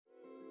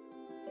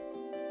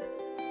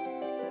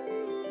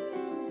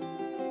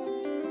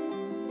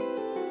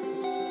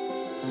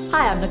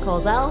Hi, I'm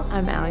Nicole Zell.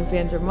 I'm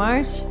Alexandra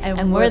Marsh.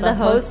 And we're the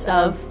hosts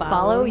of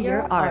Follow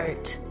Your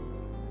Art.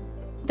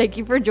 Thank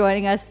you for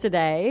joining us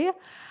today.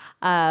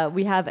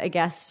 We have a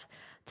guest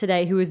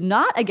today who is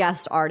not a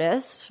guest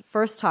artist,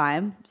 first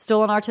time,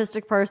 still an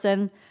artistic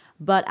person,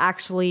 but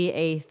actually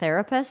a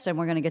therapist. And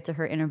we're going to get to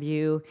her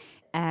interview.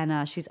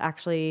 And she's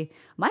actually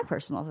my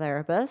personal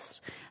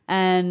therapist.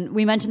 And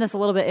we mentioned this a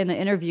little bit in the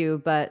interview,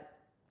 but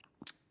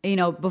you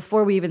know,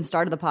 before we even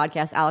started the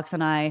podcast, Alex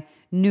and I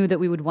knew that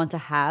we would want to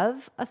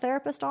have a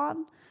therapist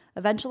on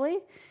eventually.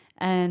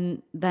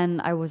 And then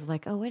I was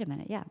like, oh, wait a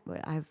minute. Yeah,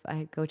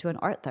 I go to an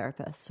art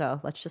therapist.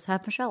 So let's just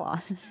have Michele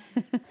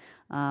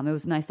on. It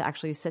was nice to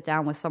actually sit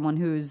down with someone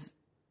who's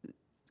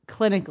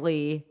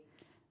clinically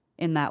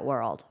in that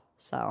world.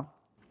 So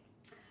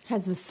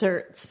has the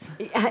certs.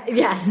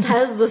 Yes,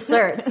 has the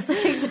certs.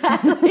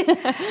 Exactly.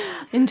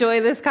 Enjoy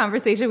this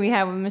conversation we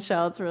had with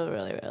Michele. It's really,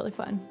 really, really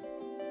fun.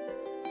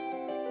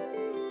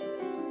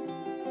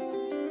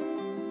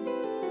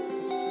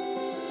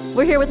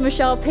 We're here with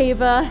Michele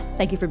Paiva.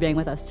 Thank you for being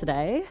with us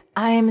today.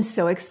 I am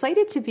so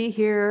excited to be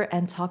here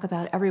and talk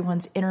about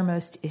everyone's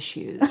innermost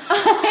issues.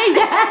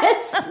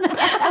 Yes!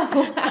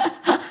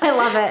 I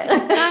love it.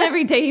 It's not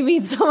every day you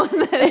meet someone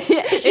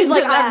that she's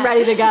like, I'm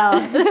ready to go.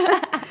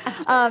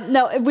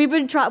 No, we've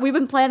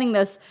been planning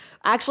this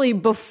actually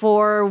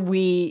before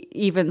we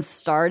even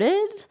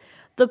started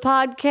the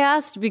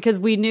podcast because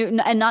we knew,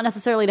 and not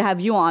necessarily to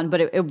have you on,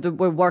 but it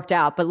worked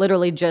out, but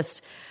literally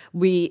just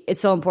it's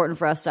so important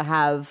for us to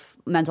have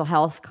mental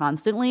health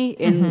constantly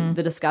in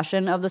the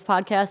discussion of this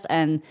podcast.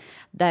 And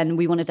then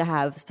we wanted to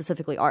have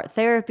specifically art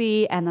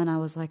therapy. And then I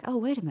was like, oh,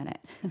 wait a minute.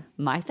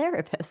 My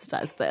therapist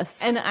does this.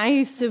 And I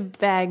used to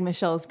bag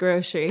Michelle's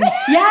groceries.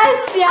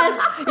 Yes.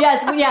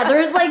 Yeah,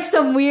 there's like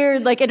some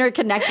weird like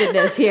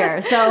interconnectedness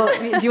here. So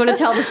do you want to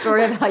tell the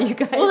story of how you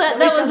guys... Well,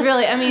 that was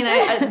really, I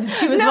mean,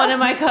 she was one of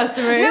my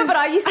customers. No, but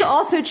I used to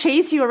also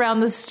chase you around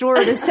the store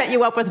to set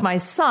you up with my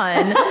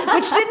son,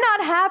 which did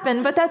not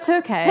happen, but that's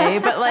okay.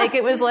 But like,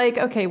 it was like,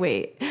 okay,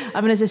 wait,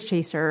 I'm going to just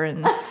chase her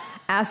and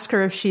ask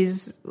her if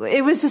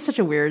it was just such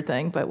a weird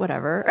thing, but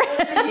whatever.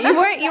 You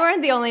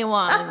weren't the only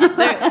one.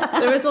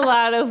 There was a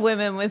lot of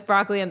women with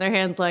broccoli in their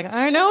hands like,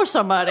 I know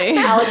somebody.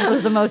 Alex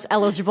was the most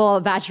eligible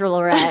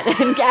bachelorette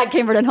at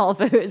Camberton Whole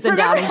Foods in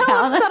Downingtown. Remember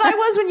how upset I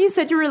was when you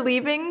said you were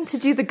leaving to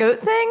do the goat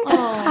thing?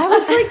 Oh. I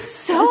was like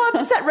so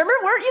upset. Remember,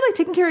 weren't you like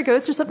taking care of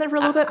goats or something for a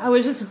little bit? I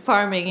was just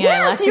farming.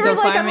 Yeah, so you were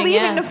like, I'm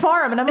leaving to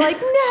farm. And I'm like,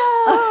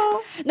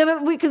 no.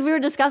 No, because we were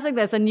discussing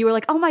this and you were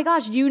like, oh my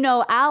gosh, you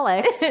know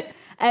Alex.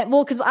 And,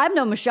 well, because I've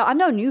known Michele, I've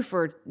known you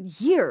for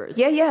years.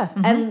 Yeah.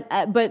 Mm-hmm.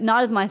 And but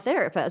not as my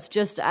therapist.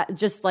 Just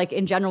like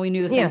in general, we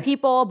knew the same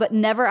people, but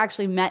never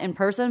actually met in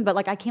person. But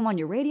like I came on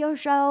your radio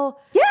show,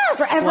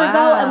 forever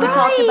ago, and we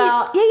talked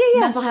about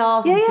mental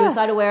health, and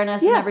suicide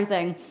awareness, and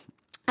everything.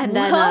 And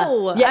then, I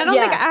don't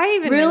think I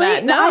even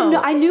really knew that.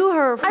 No, I knew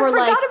her for I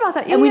forgot about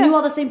that. And we knew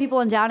all the same people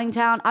in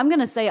Downingtown. I'm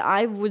gonna say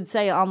I would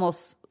say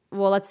almost.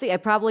 Well, let's see,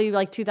 probably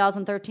like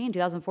 2013,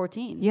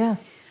 2014. Yeah.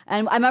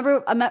 And I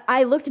remember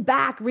I looked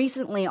back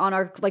recently on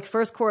our like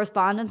first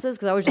correspondences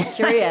because I was just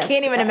curious. I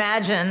can't even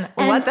imagine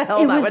what the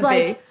hell that would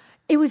be.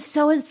 It was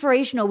so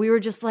inspirational. We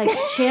were just like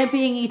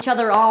championing each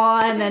other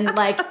on, and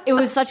like it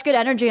was such good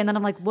energy. And then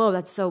I'm like, whoa,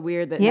 that's so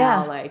weird that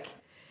now like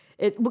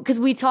it, because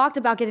we talked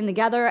about getting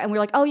together, and we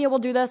were like, oh yeah, we'll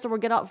do this, or we'll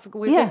get out,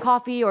 we'll get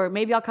coffee, or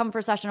maybe I'll come for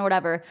a session or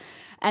whatever.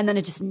 And then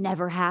it just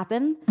never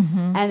happened.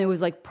 Mm-hmm. And it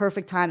was like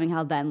perfect timing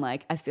how then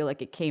like I feel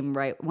like it came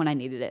right when I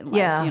needed it in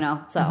life, you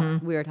know? So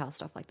weird how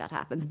stuff like that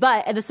happens.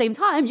 But at the same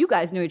time, you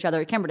guys knew each other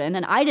at Camberton,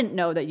 and I didn't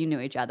know that you knew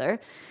each other.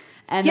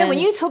 And when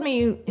you told me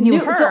you knew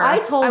her. So I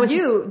told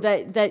you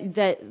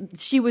that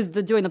she was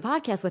doing the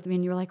podcast with me,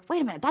 and you were like,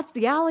 wait a minute, that's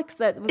the Alex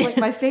that was like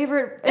my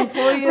favorite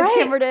employee of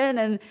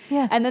Camberton.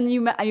 And then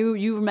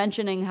you were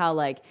mentioning how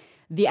like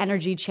the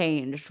energy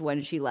changed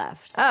when she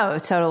left. Oh,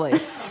 totally.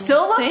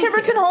 Still love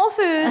Camberton Whole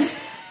Foods.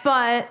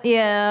 But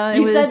yeah,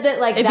 you said that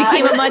like it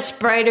became a much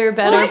brighter,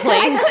 better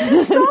place. I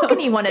couldn't stalk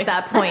anyone at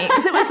that point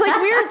because it was like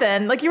weird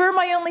then. Like you were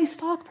my only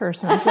stalk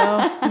person, so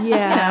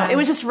yeah, it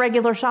was just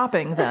regular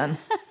shopping then.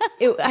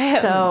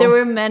 There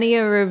were many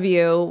a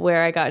review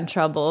where I got in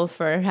trouble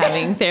for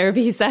having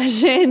therapy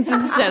sessions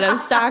instead of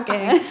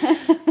stalking.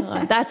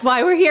 That's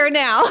why we're here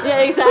now. Yeah,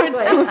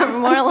 exactly. We're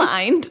more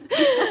aligned.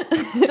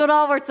 So it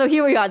all worked. So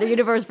here we are, the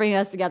universe bringing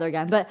us together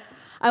again. But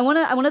I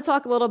want to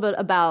talk a little bit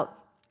about.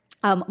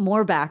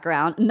 More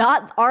background,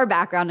 not our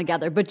background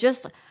together, but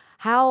just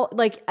how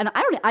like, and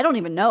I don't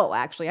even know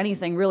actually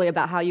anything really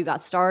about how you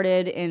got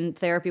started in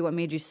therapy. What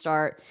made you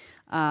start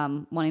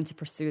wanting to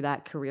pursue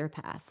that career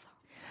path?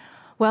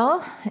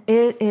 Well,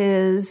 it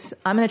is,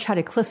 I'm going to try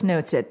to Cliff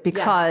Notes it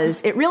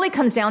because it really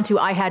comes down to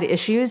I had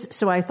issues.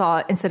 So I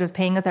thought instead of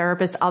paying a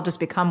therapist, I'll just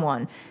become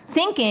one,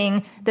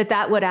 thinking that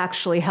that would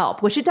actually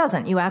help, which it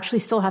doesn't. You actually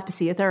still have to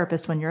see a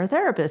therapist when you're a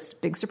therapist.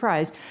 Big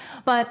surprise.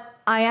 But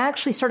I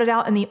actually started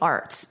out in the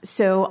arts.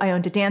 So I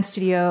owned a dance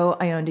studio.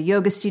 I owned a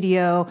yoga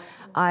studio.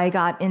 I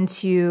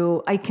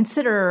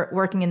consider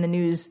working in the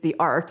news the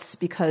arts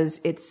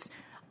because it's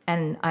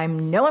and I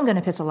know I'm going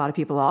to piss a lot of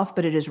people off,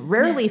 but it is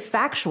rarely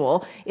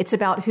factual. It's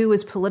about who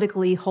is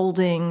politically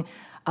holding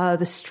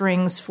the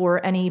strings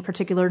for any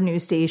particular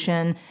news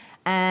station.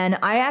 And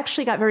I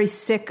actually got very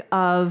sick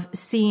of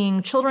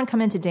seeing children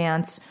come into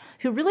dance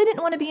who really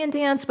didn't want to be in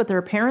dance, but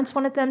their parents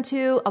wanted them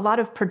to. A lot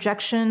of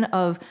projection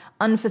of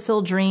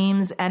unfulfilled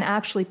dreams, and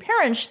actually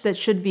parents that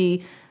should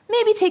be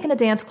maybe taking a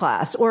dance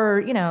class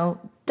or,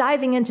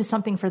 diving into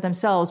something for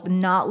themselves, but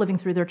not living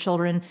through their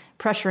children,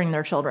 pressuring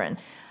their children.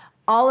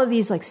 All of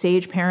these like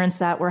stage parents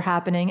that were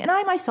happening. And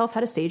I myself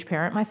had a stage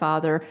parent, my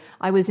father.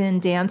 I was in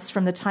dance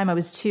from the time I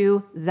was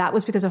 2. That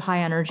was because of high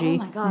energy.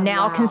 Oh my God,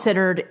 now wow.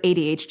 considered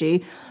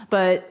ADHD,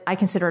 but I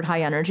considered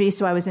high energy.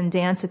 So I was in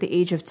dance at the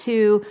age of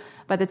 2.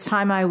 By the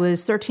time I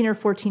was 13 or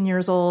 14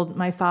 years old,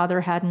 my father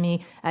had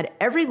me at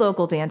every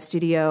local dance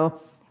studio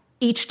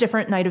each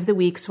different night of the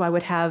week. So I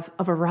would have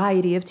a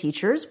variety of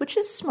teachers, which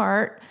is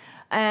smart.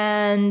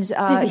 And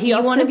did he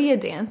also want to be a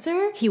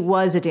dancer? He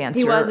was a dancer.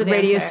 He was a dancer.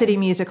 Radio City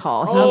Music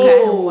Hall.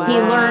 Wow. He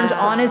learned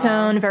on his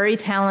own, very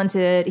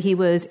talented. He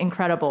was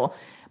incredible.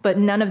 But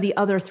none of the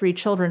other 3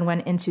 children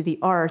went into the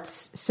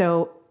arts,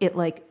 so it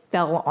like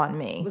fell on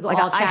me. It was like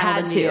all I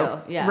had to.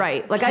 you. Yeah.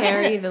 Right. Like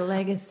Carry the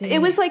legacy.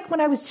 It was like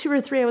when I was 2 or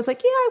 3, I was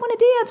like, yeah, I want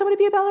to dance. I want to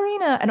be a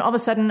ballerina. And all of a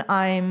sudden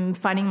I'm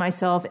finding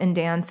myself in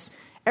dance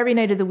every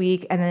night of the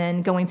week, and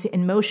then going to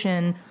In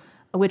Motion,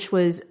 which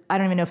was, I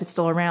don't even know if it's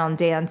still around,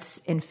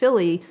 dance in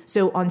Philly.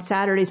 So on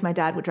Saturdays, my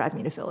dad would drive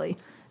me to Philly.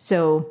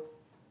 So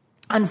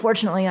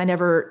unfortunately, I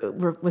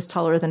never was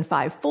taller than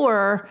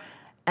 5'4",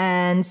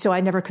 and so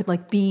I never could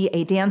like be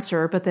a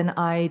dancer. But then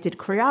I did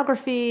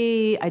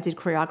choreography. I did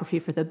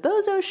choreography for the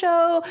Bozo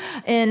Show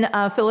in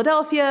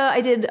Philadelphia.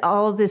 I did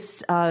all of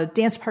this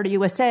Dance Party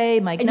USA,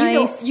 Mike And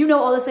Nice. you know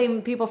all the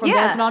same people from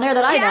Dancing on Air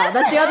that I know.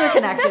 That's the other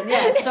connection.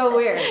 Yes, so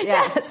weird.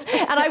 Yes.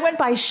 And I went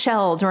by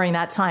Shell during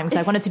that time because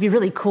I wanted to be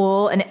really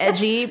cool and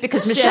edgy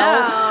because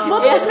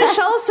because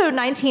Michelle's so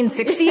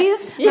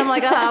 1960s. And I'm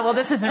like, well,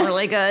 this isn't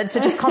really good. So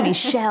just call me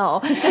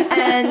Shell.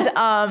 And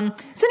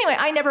so anyway,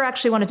 I never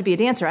actually wanted to be a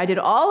dancer. I did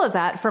all of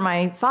that for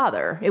my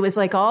father. It was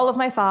like all of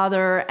my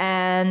father.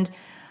 And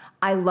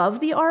I love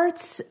the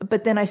arts,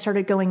 but then I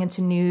started going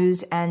into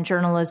news and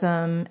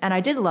journalism, and I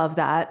did love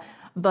that.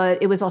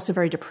 But it was also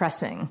very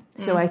depressing.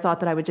 So I thought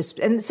that I would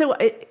and so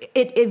it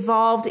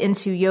evolved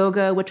into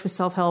yoga, which was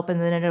self-help,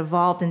 and then it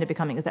evolved into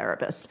becoming a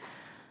therapist.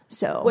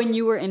 So when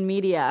you were in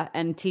media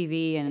and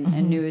TV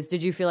and news,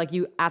 did you feel like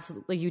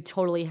you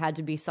totally had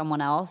to be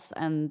someone else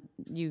and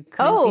you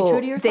couldn't be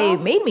true to yourself?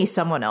 They made me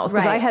someone else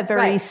because Right, I have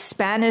very right.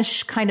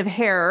 Spanish kind of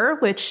hair,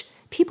 which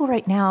people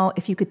right now,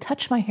 if you could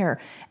touch my hair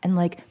and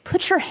like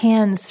put your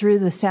hands through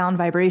the sound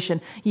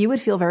vibration, you would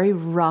feel very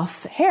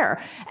rough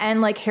hair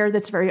and like hair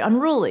that's very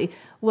unruly.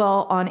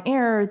 Well, on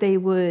air, they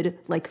would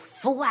like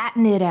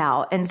flatten it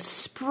out and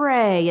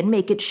spray and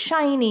make it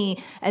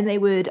shiny. And they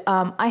would,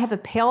 I have a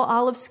pale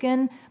olive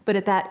skin, but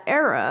at that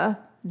era,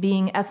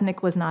 being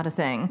ethnic was not a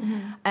thing.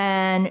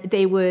 And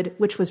they would,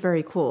 which was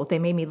very cool. They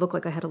made me look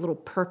like I had a little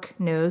perk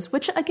nose,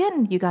 which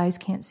again, you guys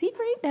can't see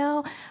right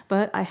now,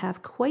 but I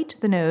have quite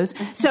the nose.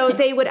 So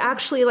they would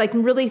actually like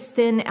really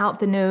thin out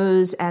the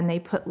nose, and they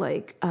put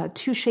like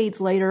 2 shades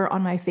lighter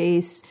on my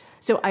face.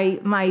 So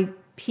my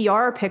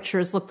PR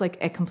pictures looked like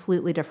a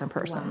completely different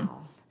person.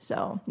 Wow.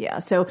 So, yeah.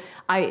 So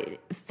I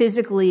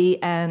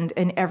physically and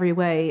in every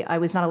way, I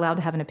was not allowed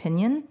to have an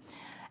opinion.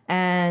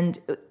 And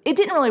it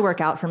didn't really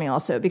work out for me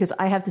also because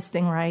I have this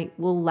thing where I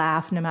will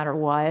laugh no matter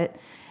what.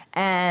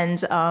 And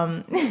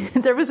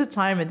there was a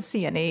time in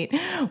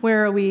CN8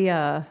 where we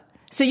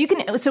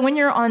so when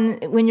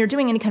you're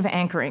doing any kind of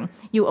anchoring,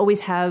 you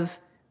always have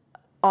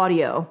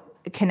audio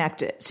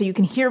connected. So you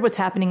can hear what's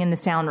happening in the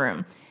sound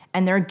room.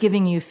 And they're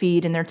giving you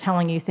feed and they're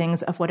telling you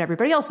things of what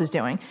everybody else is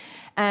doing.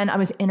 And I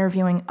was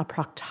interviewing a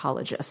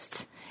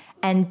proctologist.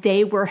 And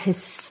they were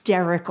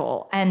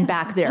hysterical and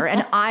back there.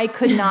 And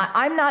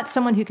I'm not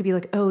someone who could be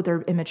like, oh,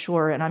 they're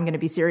immature and I'm going to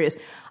be serious.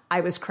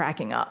 I was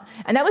cracking up.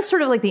 And that was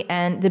sort of like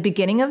the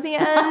beginning of the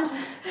end.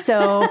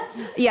 So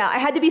yeah, I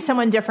had to be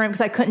someone different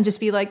because I couldn't just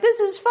be like, this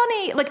is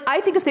funny. Like,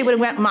 I think if they would have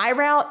went my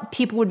route,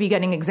 people would be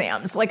getting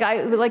exams. Like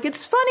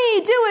it's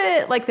funny, do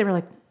it. Like they were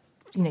like,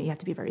 you have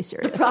to be very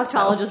serious. The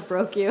proctologist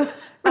broke you.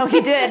 Oh,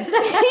 he did.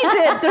 He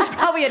did. There's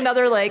probably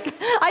another I can't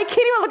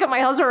even look at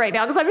my husband right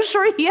now because I'm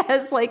sure he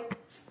has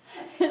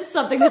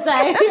something to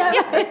say.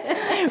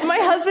 Yeah. My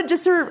husband,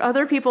 just for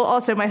other people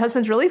also, my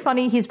husband's really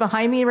funny. He's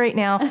behind me right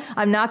now.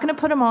 I'm not going to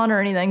put him on or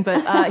anything,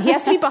 but he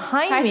has to be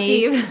behind Hi, me.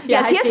 Steve.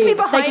 Yes, he has to be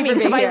behind me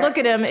because if I here. look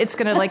at him, it's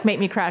going to make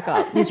me crack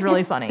up. He's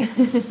really funny.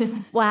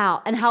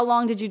 Wow. And how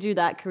long did you do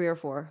that career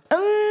for?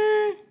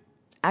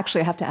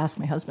 Actually, I have to ask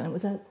my husband.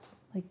 Was that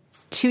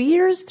 2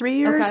 years, 3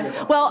 years?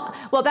 Okay. Well,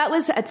 that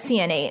was at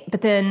CN8,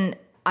 but then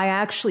I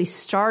actually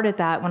started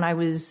that when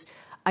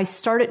I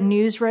started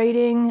news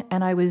writing,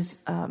 and I was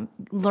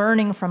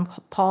learning from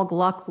Paul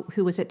Gluck,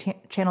 who was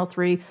at Channel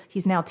 3.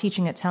 He's now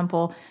teaching at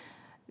Temple.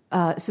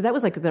 So that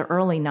was the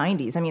early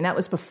 90s. I mean, that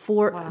was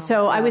before. Wow.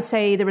 So I would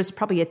say there was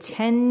probably a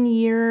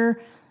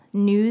 10-year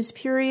news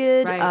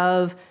period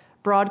of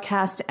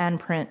broadcast and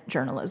print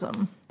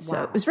journalism.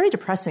 So it was very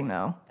depressing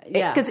though.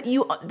 Yeah. Because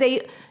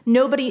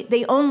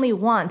they only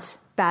want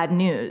bad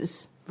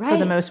news for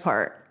the most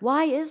part.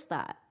 Why is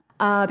that?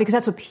 Because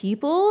that's what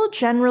people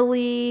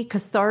generally,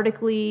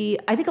 cathartically,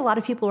 I think a lot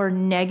of people are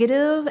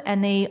negative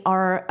and they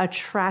are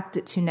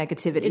attracted to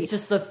negativity. It's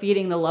just the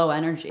feeding the low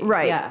energy.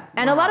 Right. Yeah.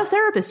 And a lot of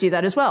therapists do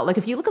that as well. Like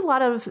if you look at a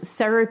lot of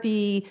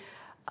therapy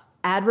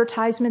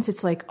advertisements,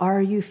 it's like,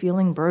 are you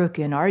feeling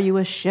broken? Are you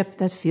a ship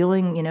that's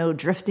feeling,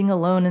 drifting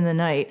alone in the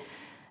night?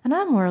 And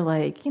I'm more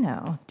like, do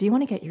you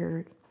want to get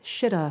your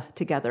shitta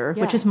together,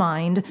 which is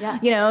mind,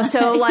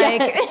 so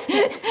like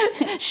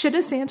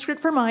shitta Sanskrit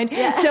for mind.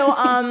 Yeah.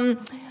 So,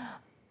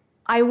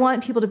 I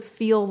want people to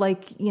feel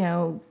like,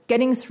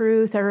 getting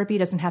through therapy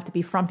doesn't have to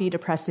be frumpy,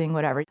 depressing,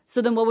 whatever.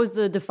 So then what was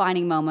the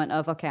defining moment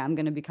of, okay, I'm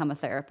going to become a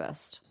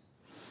therapist?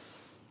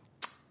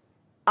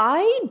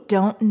 I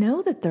don't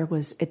know that there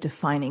was a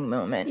defining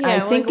moment.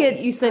 Yeah, I think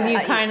you said you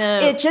kind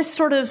of... It just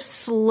sort of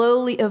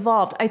slowly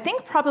evolved. I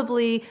think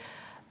probably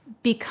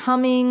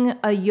becoming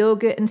a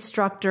yoga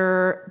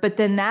instructor, but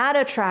then that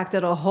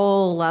attracted a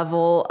whole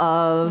level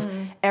of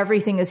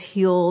everything is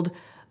healed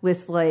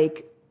with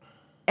like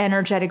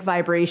energetic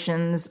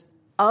vibrations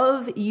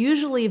of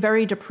usually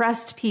very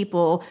depressed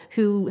people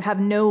who have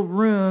no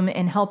room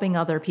in helping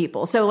other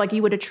people. So like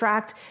you would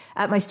attract,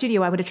 at my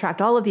studio, I would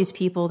attract all of these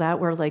people that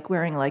were like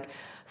wearing like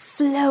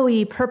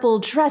flowy purple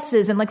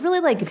dresses and like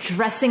really like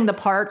dressing the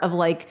part of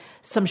like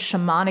some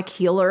shamanic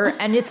healer.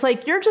 And it's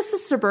like, you're just a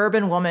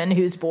suburban woman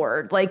who's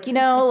bored. Like,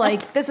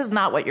 like this is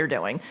not what you're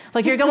doing.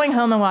 Like you're going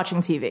home and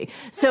watching TV.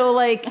 So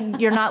like,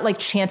 you're not like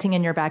chanting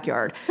in your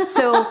backyard.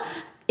 So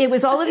it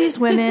was all of these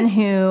women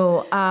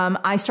who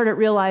I started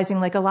realizing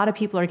like a lot of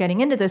people are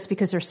getting into this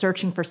because they're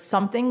searching for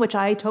something, which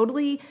I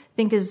totally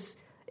think is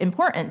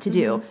important to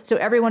do. So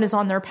everyone is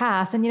on their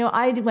path. And,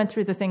 I went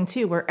through the thing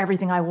too, where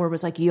everything I wore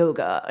was like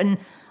yoga. And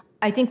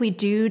I think we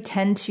do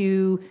tend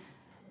to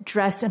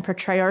dress and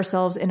portray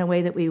ourselves in a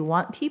way that we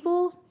want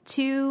people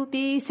to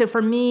be. So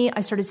for me,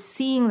 I started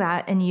seeing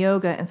that in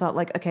yoga and thought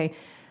like, okay,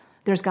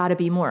 there's got to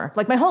be more.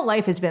 Like my whole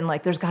life has been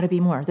like, there's got to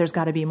be more. There's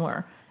got to be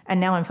more. And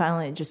now I'm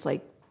finally just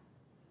like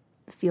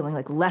feeling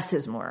like less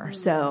is more.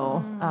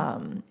 So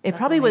it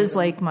probably was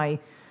like my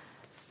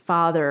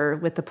father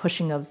with the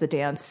pushing of the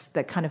dance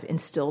that kind of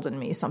instilled in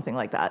me something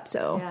like that.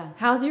 So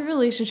how's your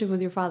relationship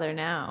with your father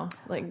now?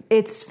 Like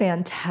it's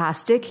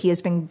fantastic. He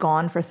has been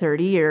gone for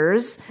 30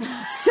 years.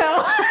 So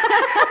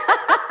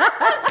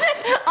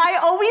I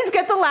always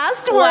get the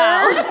last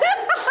word.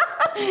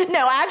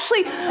 No,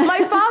 actually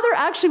my father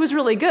actually was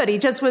really good. He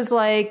just was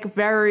like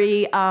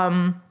very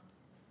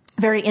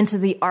into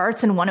the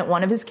arts and wanted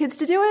one of his kids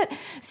to do it.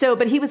 So,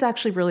 but he was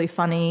actually really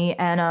funny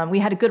and we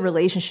had a good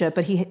relationship,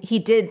 but he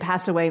did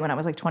pass away when I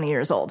was like 20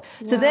 years old.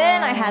 So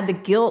then I had the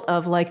guilt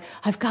of like,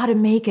 I've got to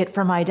make it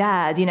for my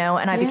dad, and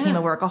I became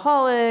a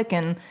workaholic.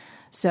 And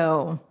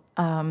so,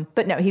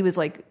 but no, he was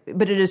like,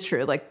 but it is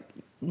true. Like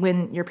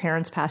when your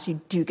parents pass,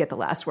 you do get the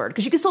last word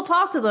because you can still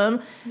talk to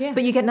them,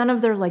 but you get none of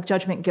their like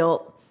judgment,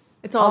 guilt.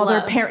 It's all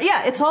their parents.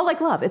 Yeah, it's all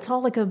like love. It's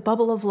all like a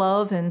bubble of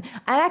love. And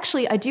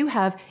actually, I do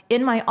have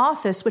in my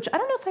office, which I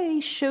don't know if I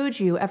showed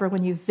you ever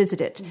when you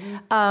visited.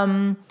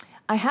 I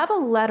have a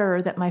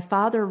letter that my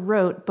father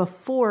wrote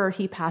before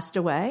he passed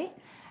away.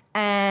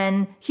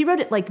 And he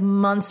wrote it like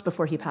months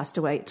before he passed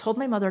away. Told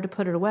my mother to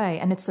put it away.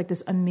 And it's like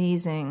this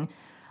amazing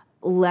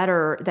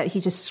letter that he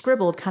just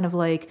scribbled, kind of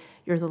like,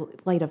 you're the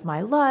light of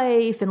my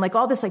life, and like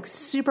all this like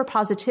super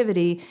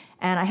positivity.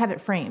 And I have it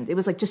framed. It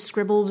was like just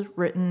scribbled,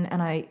 written,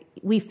 and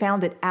we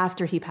found it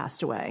after he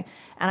passed away.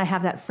 And I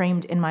have that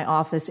framed in my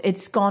office.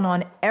 It's gone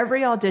on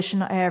every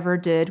audition I ever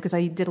did because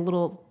I did a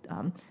little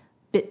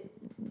bit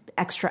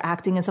extra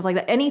acting and stuff like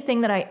that.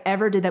 Anything that I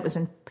ever did that was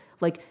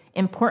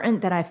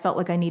important, that I felt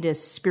like I needed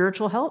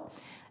spiritual help,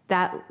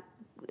 that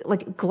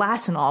like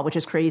glass and all, which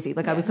is crazy.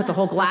 Like I would put the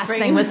whole glass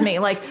thing with me,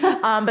 like,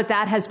 but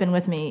that has been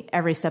with me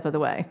every step of the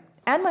way.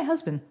 And my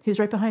husband, who's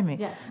right behind me.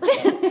 Yeah.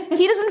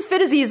 He doesn't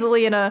fit as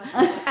easily in a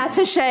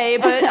attaché,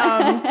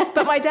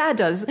 but my dad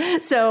does.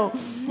 So,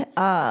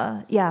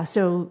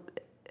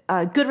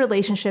 good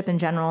relationship in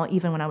general,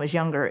 even when I was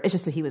younger. It's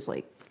just that he was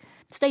like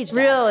stage dad.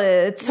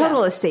 Really,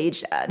 total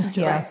stage dad.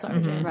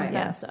 Sergeant, right?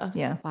 That stuff.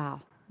 Yeah.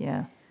 Wow.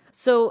 Yeah.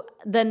 So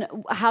then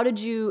how did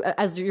you,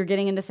 as you're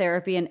getting into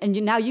therapy, and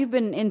now you've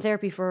been in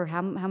therapy for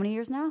how many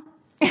years now?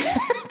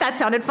 That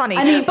sounded funny.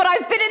 I mean, but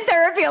I've been in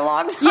therapy a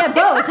long time. Yeah,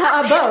 both.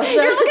 Both.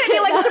 You're looking at me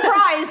like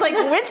surprised, like,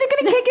 when's it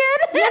going to kick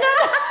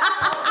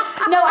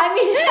in? No, I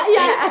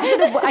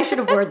mean, I should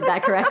have worded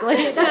that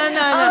correctly.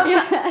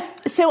 No.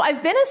 So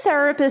I've been a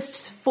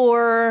therapist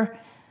for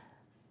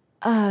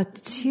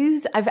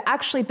I've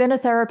actually been a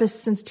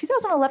therapist since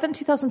 2011,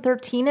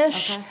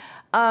 2013-ish. Okay.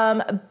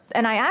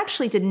 And I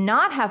actually did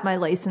not have my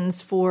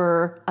license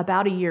for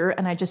about a year,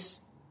 and I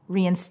just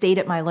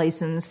reinstated my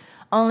license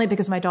only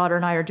because my daughter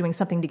and I are doing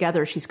something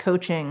together. She's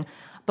coaching,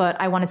 but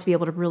I wanted to be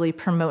able to really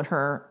promote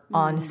her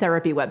on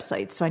therapy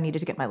websites, so I needed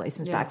to get my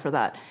license back for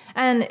that.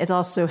 And it's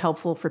also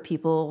helpful for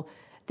people.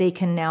 They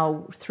can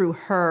now, through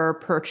her,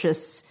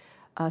 purchase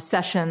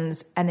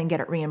sessions and then get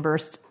it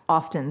reimbursed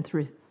often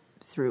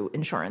through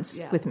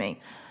insurance with me.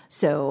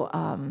 So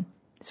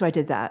I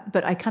did that,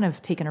 but I kind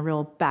of taken a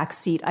real back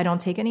seat. I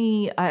don't take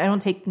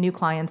new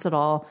clients at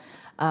all.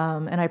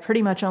 And I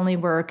pretty much only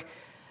work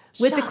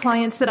with the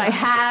clients that I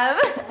have,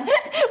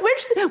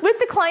 with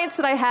the clients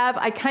that I have,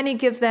 I kind of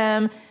give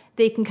them,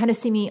 they can kind of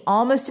see me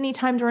almost any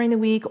time during the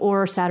week,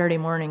 or Saturday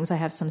mornings. I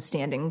have some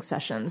standing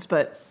sessions,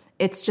 but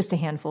it's just a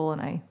handful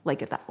and I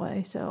like it that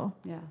way. So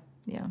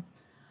yeah.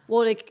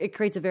 Well, it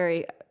creates a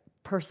very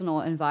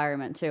personal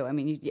environment too. I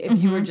mean,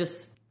 if you were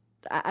just,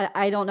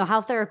 I don't know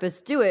how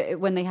therapists do it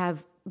when they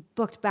have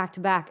booked back to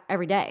back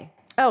every day.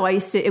 Oh,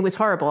 it was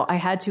horrible. I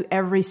had to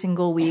every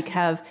single week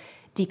have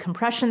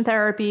decompression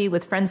therapy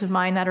with friends of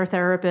mine that are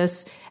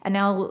therapists. And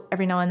now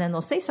every now and then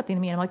they'll say something to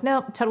me and I'm like,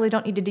 no, totally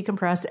don't need to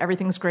decompress.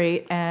 Everything's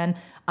great. And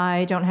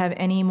I don't have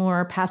any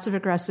more passive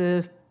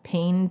aggressive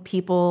pain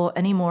people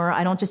anymore.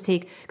 I don't just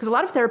take, because a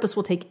lot of therapists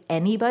will take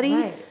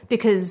anybody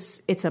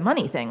because it's a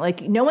money thing.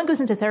 Like no one goes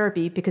into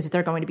therapy because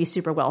they're going to be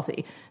super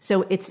wealthy.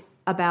 So it's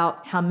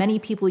about how many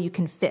people you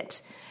can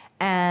fit.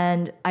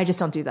 And I just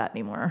don't do that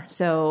anymore.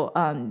 So,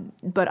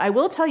 but I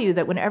will tell you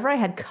that whenever I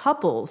had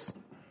couples,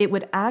 it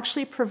would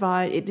actually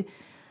provide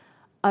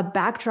a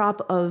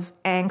backdrop of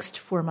angst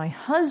for my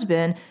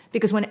husband,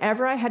 because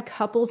whenever I had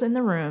couples in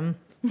the room,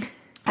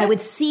 I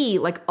would see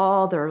like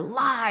all their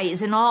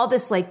lies and all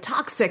this like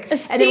toxic, and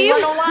then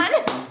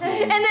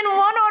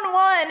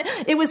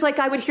one-on-one, it was like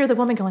I would hear the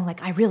woman going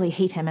like, I really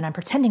hate him and I'm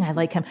pretending I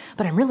like him,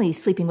 but I'm really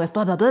sleeping with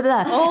blah, blah, blah,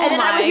 blah. Oh, and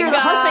then I would hear the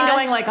husband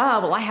going like,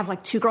 oh, well, I have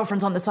like 2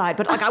 girlfriends on the side,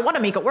 but like I want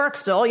to make it work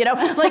still, you know,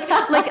 like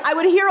I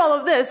would hear all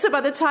of this. So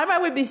by the time I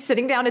would be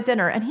sitting down at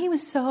dinner, and he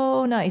was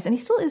so nice, and he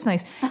still is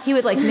nice, he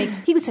would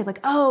he would say like,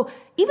 oh,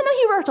 even though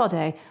he worked all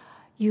day,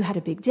 you had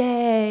a big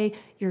day,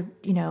 you're,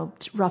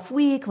 rough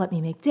week, let me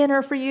make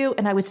dinner for you.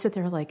 And I would sit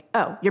there like,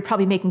 oh, you're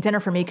probably making dinner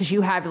for me because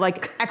you have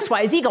like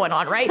XYZ going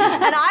on, right?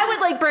 And I would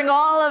like bring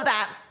all of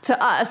that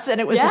to us. And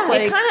it was just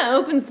like, it kind of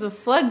opens the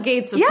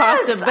floodgates of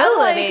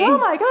possibility. I'm like, oh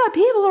my God,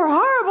 people are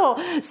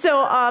horrible.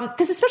 So,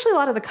 because especially a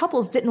lot of the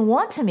couples didn't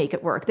want to make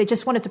it work. They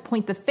just wanted to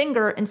point the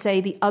finger and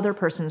say the other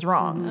person's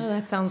wrong. Oh,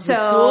 that sounds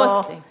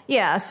exhausting.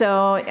 Yeah.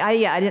 So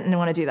I didn't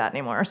want to do that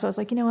anymore. So I was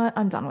like, you know what?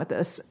 I'm done with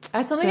this.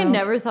 That's something I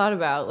never thought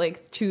about,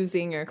 like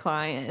choosing your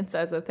clients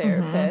as a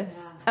therapist.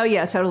 Oh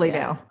yeah, totally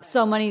now.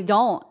 So many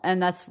don't. And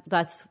that's,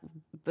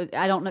 but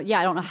I don't know. Yeah.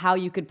 I don't know how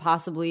you could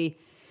possibly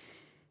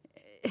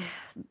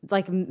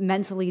like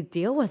mentally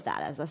deal with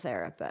that as a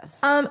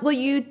therapist. Well,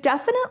 you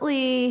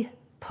definitely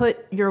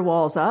put your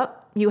walls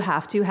up. You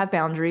have to have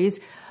boundaries.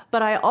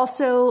 But I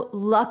also,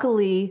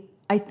 luckily,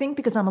 I think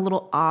because I'm a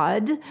little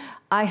odd,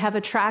 I have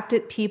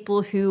attracted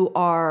people who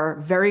are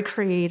very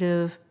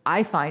creative,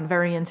 I find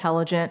very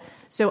intelligent.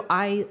 So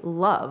I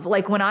love,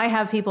 like when I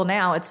have people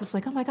now, it's just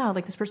like, oh my God,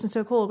 like this person's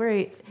so cool,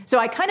 great. So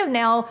I kind of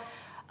now,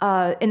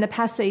 in the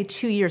past, say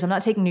 2 years, I'm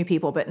not taking new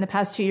people, but in the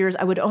past 2 years,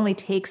 I would only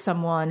take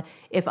someone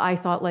if I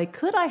thought like,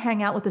 could I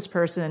hang out with this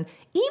person,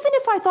 even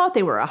if I thought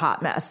they were a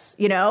hot mess,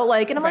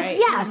 like, and I'm like,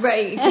 yes.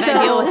 Right.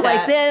 So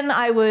like, then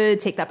I would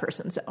take that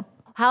person. So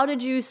how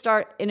did you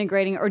start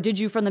integrating, or did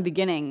you from the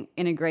beginning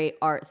integrate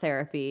art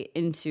therapy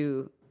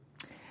into?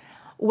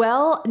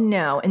 Well,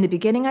 no. In the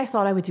beginning, I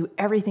thought I would do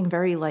everything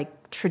very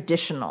like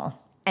traditional.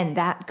 And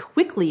that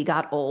quickly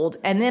got old.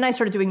 And then I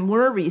started doing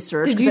more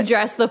research. Did you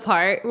dress the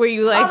part? Were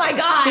you like... Oh my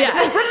God. Yeah.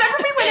 Remember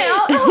we went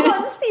out?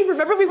 Hold on, Steve.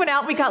 Remember we went out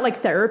and we got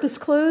like therapist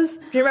clothes?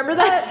 Do you remember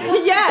that?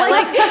 Yeah.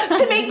 Like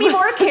to make me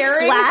more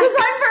caring. Because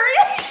I'm very...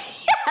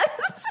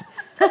 Yes.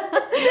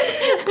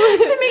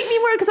 To make me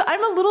more... Because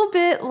I'm a little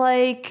bit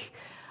like...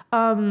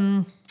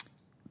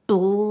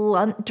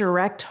 blunt,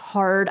 direct,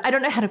 hard. I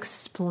don't know how to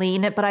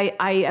explain it, but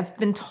I have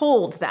been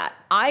told that.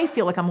 I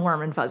feel like I'm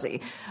warm and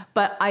fuzzy,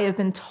 but I have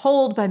been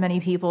told by many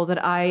people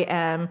that I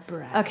am,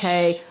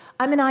 okay,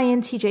 I'm an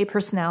INTJ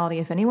personality,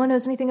 if anyone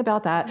knows anything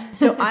about that.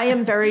 So I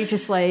am very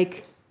just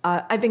like,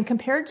 I've been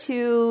compared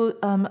to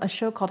a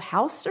show called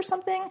House or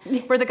something,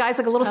 where the guy's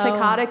like a little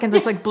psychotic and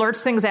just like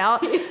blurts things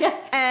out. Yeah.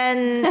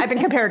 And I've been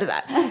compared to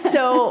that.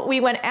 So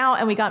we went out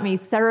and we got me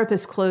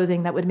therapist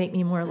clothing that would make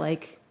me more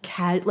like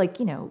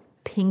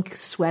pink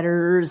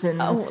sweaters and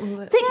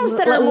things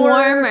that are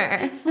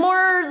warmer,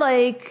 more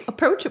like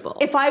approachable.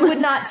 If I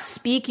would not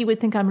speak, you would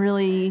think I'm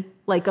really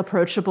like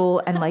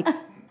approachable and like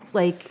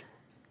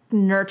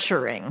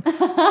nurturing.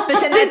 But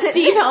then did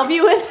Steve help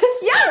you with this?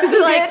 Yes,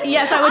 he like, did.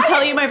 Yes, I would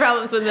tell you my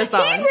problems with this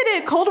on. He did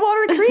it.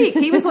 Coldwater Creek.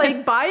 He was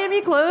like buying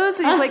me clothes.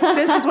 And he's like,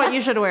 this is what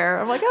you should wear.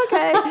 I'm like,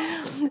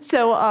 okay.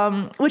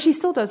 So, which he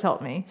still does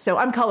help me. So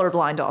I'm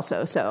colorblind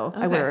also. So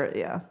I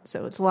wear,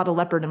 So it's a lot of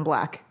leopard and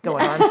black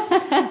going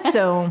on.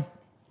 So,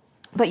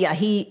 but yeah,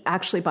 he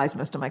actually buys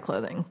most of my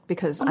clothing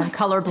because I'm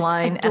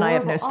colorblind and I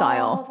have no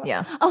style.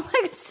 Yeah. Oh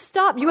my God,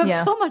 stop. You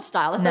have so much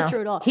style. That's not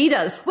true at all. He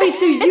does. Wait,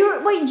 so you're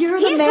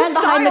the man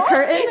behind the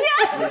curtain?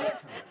 Yes.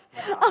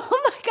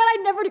 Oh my God, I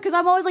never do, because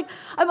I'm always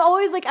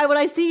like, when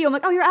I see you, I'm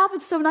like, oh, your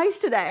outfit's so nice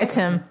today. It's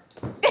him.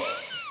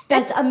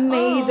 That's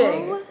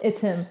amazing.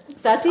 It's him.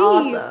 That's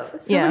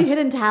awesome. So many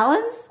hidden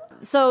talents.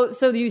 So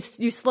you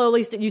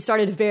slowly you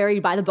started very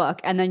by the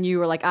book, and then you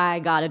were like, I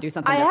got to do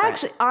something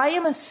different. I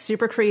am a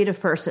super creative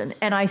person,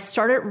 and I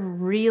started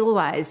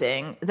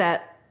realizing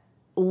that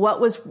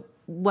what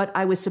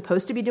I was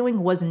supposed to be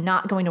doing was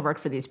not going to work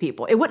for these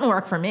people. It wouldn't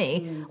work for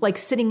me. Like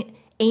sitting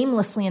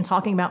aimlessly and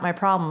talking about my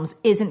problems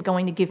isn't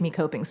going to give me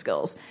coping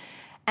skills.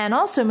 And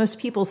also, most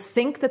people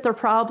think that their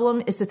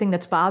problem is the thing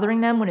that's bothering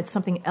them when it's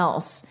something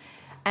else.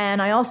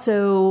 And I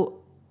also,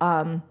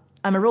 I'm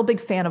a real big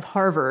fan of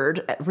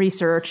Harvard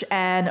research,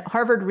 and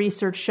Harvard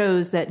research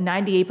shows that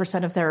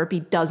 98% of therapy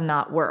does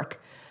not work.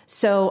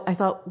 So I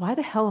thought, why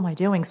the hell am I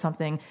doing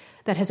something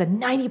that has a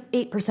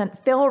 98%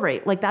 fail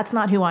rate? Like, that's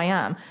not who I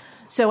am.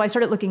 So I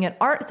started looking at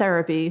art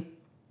therapy,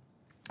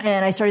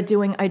 and I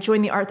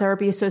joined the Art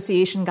Therapy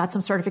Association, got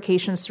some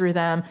certifications through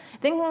them,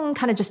 then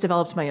kind of just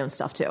developed my own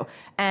stuff too.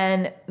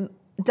 And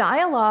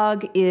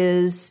dialogue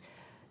is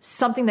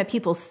something that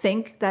people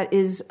think that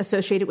is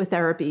associated with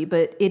therapy,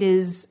 but it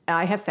is,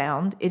 I have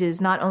found, it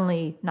is not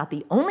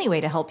the only way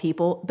to help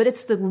people, but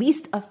it's the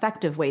least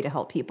effective way to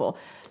help people.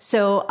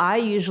 So I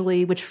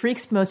usually, which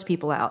freaks most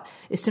people out,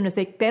 as soon as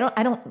I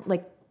don't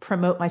like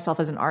promote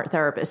myself as an art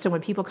therapist. So when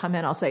people come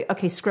in, I'll say,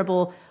 okay,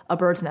 scribble a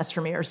bird's nest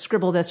for me, or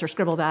scribble this or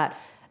scribble that.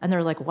 And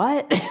they're like,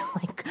 what?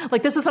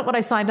 like this isn't what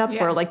I signed up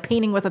for, like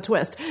painting with a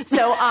twist.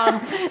 So, but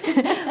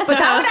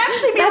that would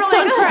actually be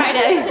really good.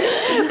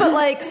 Friday. But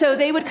like, so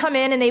they would come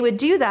in and they would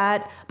do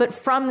that. But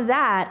from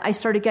that, I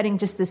started getting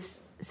just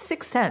this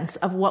sixth sense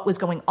of what was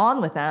going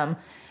on with them,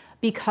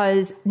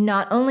 because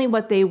not only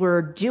what they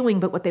were doing,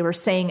 but what they were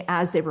saying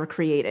as they were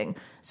creating.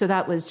 So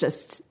that was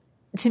just,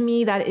 to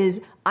me, that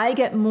is, I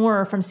get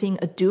more from seeing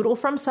a doodle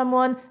from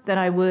someone than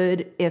I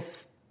would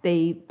if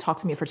they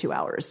talk to me for 2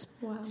 hours.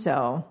 Wow.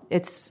 So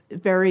it's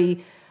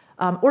very,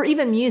 or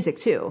even music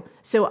too.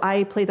 So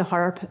I play the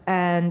harp,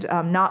 and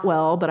not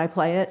well, but I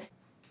play it.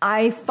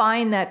 I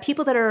find that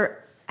people that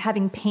are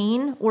having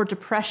pain or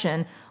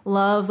depression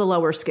love the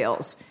lower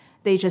scales.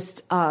 They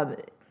just,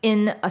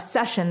 in a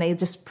session, they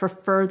just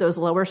prefer those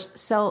lower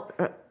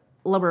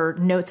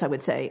notes, I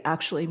would say,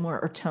 actually more,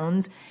 or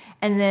tones.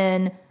 And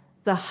then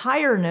the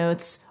higher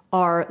notes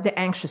are the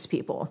anxious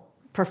people,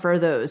 prefer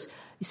those.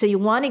 So you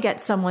want to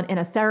get someone in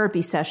a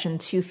therapy session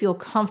to feel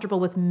comfortable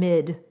with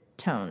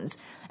mid-tones.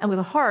 And with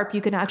a harp,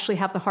 you can actually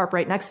have the harp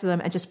right next to them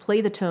and just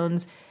play the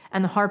tones.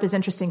 And the harp is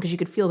interesting because you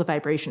could feel the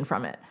vibration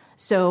from it.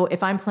 So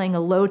if I'm playing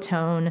a low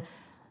tone,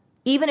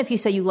 even if you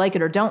say you like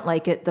it or don't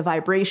like it, the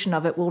vibration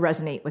of it will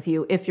resonate with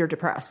you if you're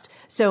depressed.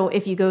 So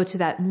if you go to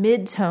that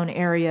mid-tone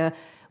area,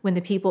 when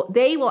the people,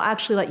 they will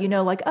actually let you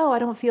know, like,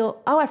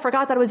 I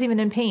forgot that I was even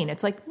in pain.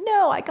 It's like,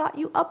 no, I got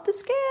you up the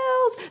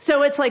scales.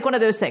 So it's like one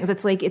of those things.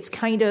 It's like, it's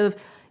kind of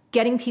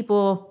getting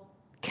people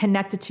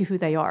connected to who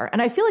they are.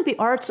 And I feel like the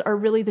arts are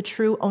really the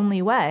true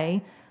only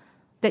way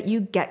that you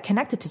get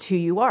connected to who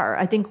you are.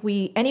 I think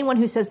anyone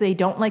who says they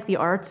don't like the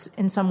arts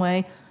in some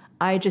way,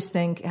 I just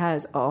think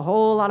has a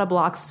whole lot of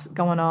blocks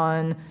going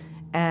on,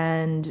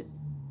 and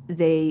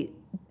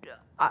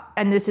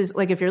and this is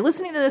like, if you're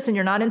listening to this and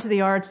you're not into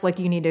the arts, like,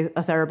 you need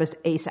a therapist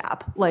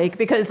ASAP, like,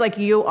 because like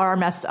you are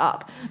messed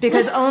up,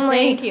 because only.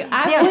 Thank you.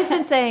 I've always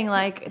been saying,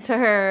 like, to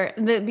her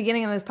in the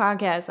beginning of this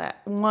podcast,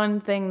 that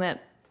one thing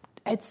that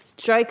it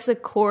strikes a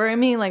core in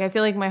me, like, I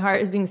feel like my heart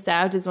is being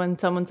stabbed, is when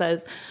someone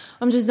says,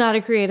 I'm just not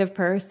a creative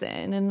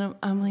person. And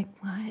I'm like,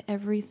 what?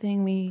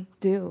 Everything we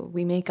do,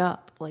 we make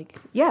up. Like,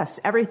 yes,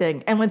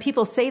 everything. And when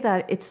people say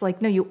that, it's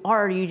like, no, you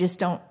are, you just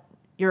don't,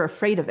 you're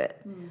afraid of it.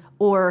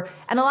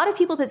 And a lot of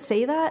people that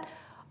say that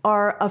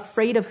are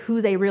afraid of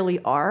who they really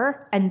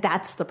are. And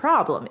that's the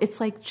problem. It's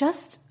like,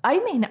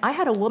 I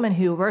had a woman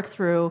who worked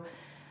through,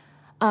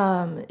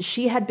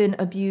 she had been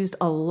abused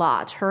a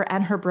lot, her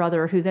and her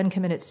brother, who then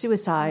committed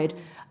suicide,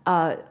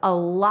 a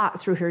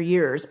lot through her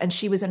years. And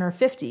she was in her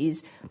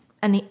 50s.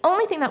 And the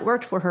only thing that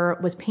worked for her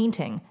was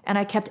painting. And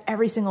I kept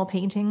every single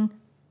painting,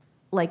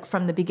 like,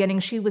 from the beginning.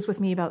 She was with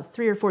me about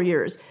 3 or 4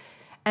 years.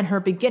 And her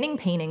beginning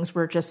paintings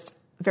were just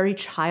very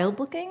child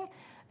looking.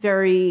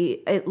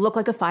 It looked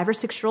like a 5 or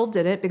 6 year old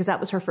did it, because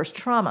that was her first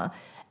trauma.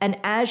 And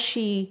as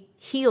she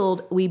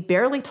healed, we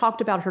barely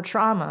talked about her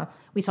trauma.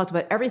 We talked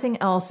about everything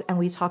else, and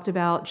we talked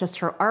about just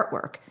her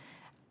artwork.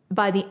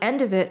 By the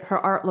end of it, her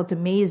art looked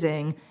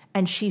amazing,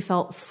 and she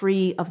felt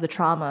free of the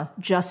trauma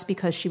just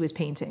because she was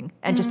painting,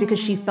 and just because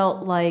she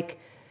felt like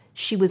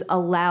she was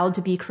allowed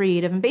to be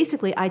creative. And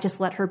basically, I just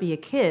let her be a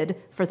kid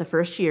for the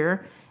first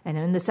year. And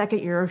then the second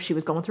year, she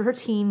was going through her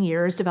teen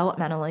years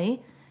developmentally.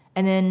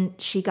 And then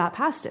she got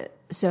past it.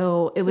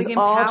 So it was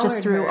all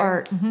just through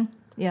art. Mm-hmm.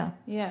 Yeah.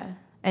 Yeah.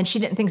 And she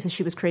didn't think that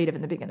she was creative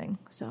in the beginning.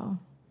 So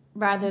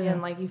rather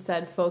than, like you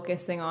said,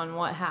 focusing on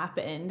what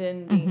happened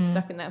and being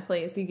stuck in that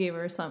place, you gave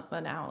her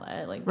an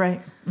outlet. Like,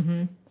 right.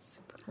 Mm-hmm.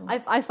 Super cool.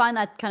 I find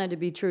that kind of to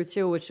be true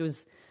too, which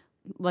was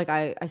like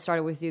I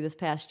started with you this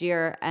past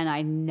year, and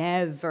I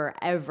never,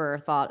 ever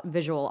thought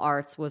visual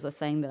arts was a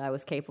thing that I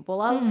was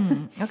capable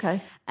of.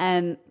 Okay.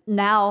 And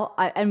now,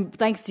 and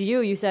thanks to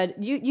you, you said,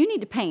 you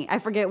need to paint. I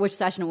forget which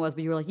session it was,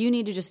 but you were like, you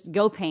need to just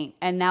go paint.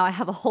 And now I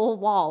have a whole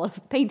wall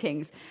of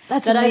paintings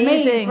That's that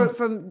amazing. I made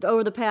from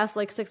over the past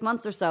like 6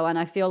 months or so. And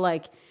I feel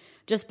like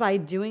just by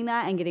doing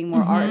that and getting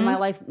more art in my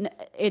life,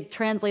 it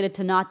translated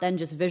to not then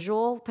just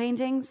visual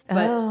paintings,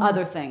 but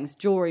other things,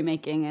 jewelry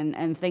making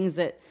and things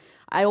that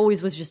I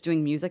always was just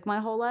doing music my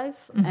whole life.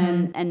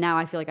 And now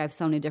I feel like I have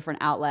so many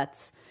different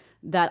outlets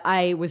that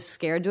I was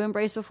scared to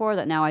embrace before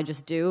that now I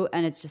just do.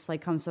 And it's just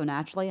like comes so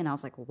naturally. And I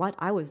was like, what?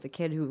 I was the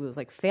kid who was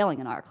like failing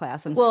in art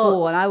class in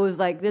school. And I was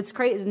like, that's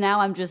crazy. Now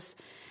I'm just...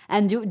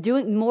 And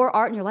doing more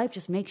art in your life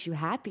just makes you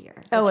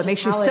happier. Oh, That's it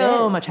makes just you how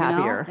so it is, much you know?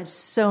 happier. It's-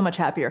 So much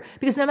happier.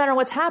 Because no matter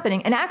what's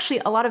happening, and actually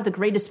a lot of the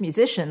greatest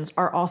musicians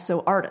are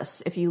also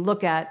artists. If you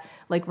look at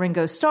like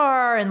Ringo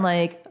Starr and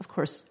like, of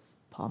course,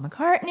 Paul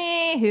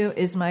McCartney, who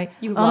is my...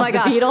 You oh love my the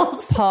gosh.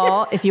 Beatles.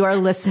 Paul, if you are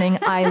listening,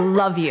 I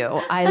love you.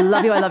 I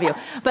love you. I love you.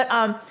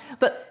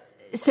 But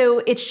so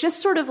it's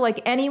just sort of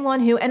like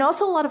anyone who... And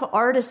also a lot of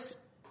artists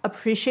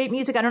appreciate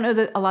music. I don't know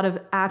that a lot of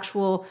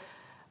actual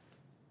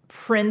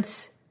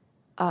print...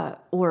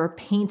 or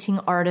painting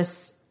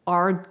artists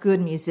are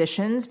good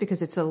musicians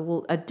because it's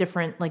a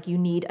different, like you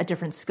need a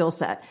different skill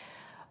set.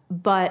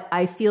 But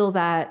I feel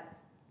that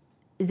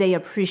they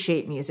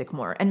appreciate music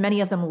more. And many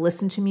of them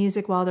listen to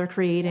music while they're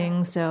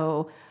creating.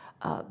 So,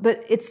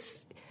 but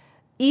it's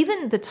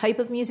even the type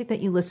of music that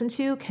you listen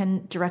to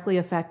can directly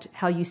affect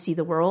how you see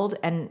the world.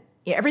 And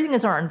everything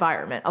is our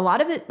environment. A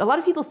lot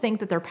of people think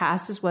that their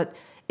past is what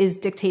is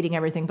dictating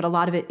everything, but a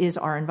lot of it is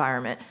our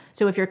environment.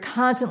 So if you're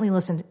constantly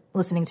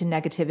listening to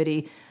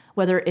negativity,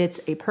 whether it's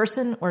a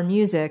person or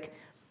music,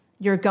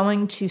 you're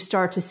going to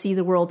start to see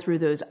the world through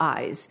those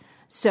eyes.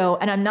 So,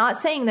 and I'm not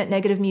saying that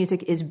negative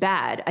music is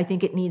bad. I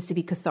think it needs to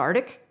be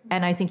cathartic,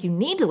 and I think you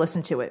need to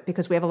listen to it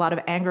because we have a lot of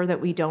anger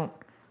that we don't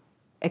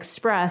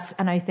express,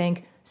 and I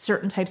think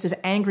certain types of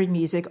angry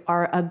music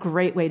are a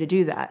great way to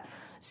do that.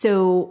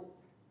 So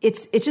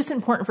it's just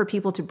important for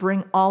people to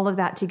bring all of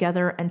that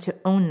together and to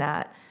own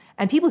that.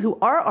 And people who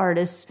are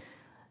artists,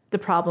 the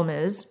problem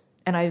is,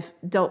 and I've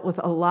dealt with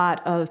a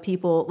lot of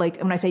people, like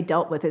when I say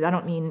dealt with it, I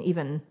don't mean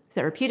even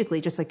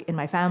therapeutically, just like in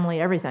my family,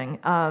 everything.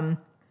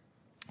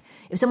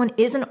 If someone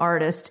is an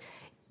artist,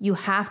 you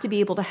have to be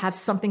able to have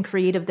something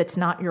creative that's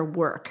not your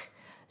work.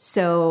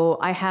 So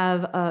I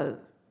have a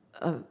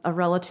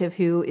relative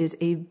who is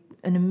an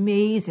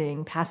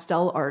amazing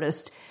pastel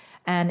artist,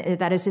 and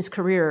that is his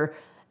career.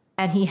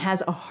 And he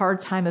has a hard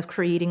time of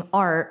creating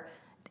art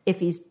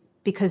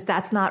because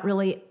that's not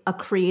really a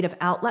creative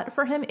outlet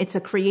for him. It's a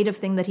creative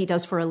thing that he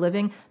does for a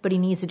living, but he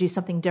needs to do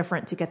something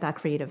different to get that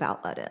creative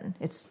outlet in.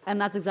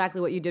 And that's exactly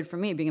what you did for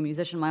me. Being a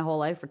musician my whole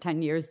life for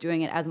 10 years,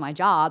 doing it as my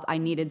job, I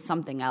needed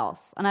something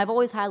else. And I've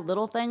always had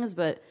little things,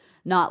 but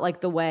not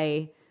like the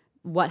way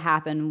what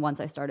happened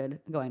once I started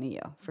going to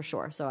you, for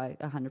sure. So I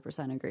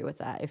 100% agree with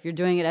that. If you're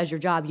doing it as your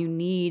job, you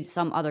need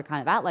some other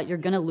kind of outlet. You're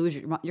going to lose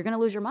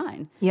your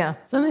mind. Yeah.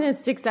 Something that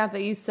sticks out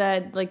that you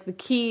said, like the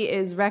key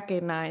is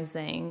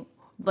recognizing,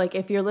 like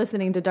if you're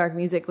listening to dark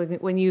music, like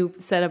when you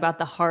said about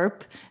the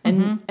harp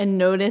and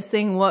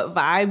noticing what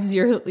vibes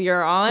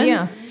you're on,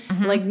 Yeah.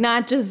 like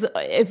not just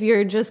if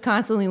you're just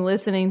constantly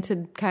listening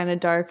to kind of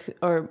dark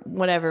or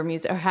whatever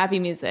music or happy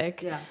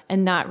music,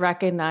 and not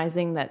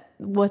recognizing that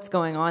what's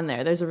going on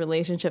there. There's a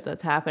relationship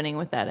that's happening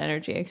with that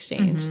energy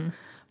exchange.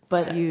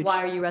 But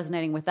Why are you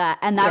resonating with that?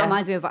 And that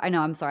reminds me of, I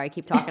know, I'm sorry, I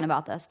keep talking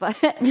about this, but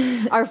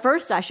our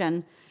first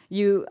session,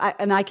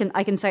 I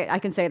can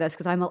say this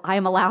because I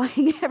am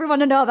allowing everyone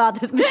to know about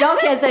this. Michelle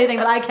can't say anything,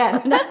 but I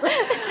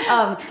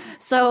can.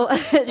 So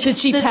Should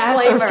she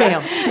pass or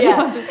fail?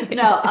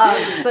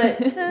 Yeah,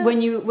 but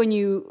when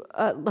you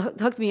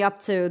hooked me up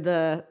to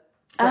the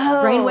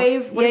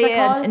brainwave, what is that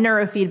called?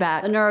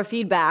 Neurofeedback. The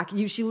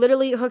neurofeedback. She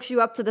literally hooks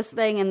you up to this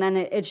thing, and then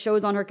it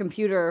shows on her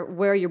computer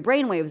where your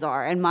brainwaves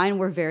are. And mine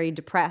were very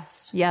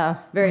depressed. Yeah.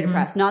 Very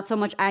depressed. Not so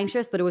much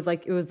anxious, but it was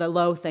the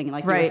low thing,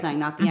 like you were saying,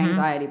 not the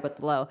anxiety, but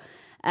the low.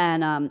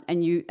 And I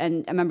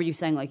remember you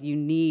saying like you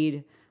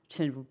need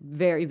to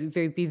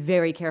be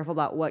very careful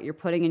about what you're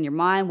putting in your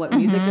mind, what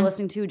music you're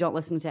listening to. Don't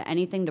listen to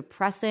anything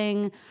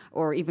depressing,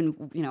 or even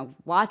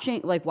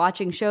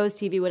watching shows,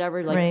 TV,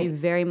 whatever. Like be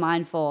very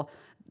mindful,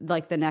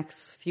 like the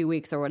next few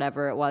weeks or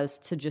whatever it was,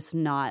 to just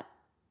not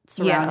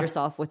surround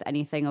yourself with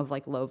anything of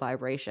like low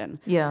vibration.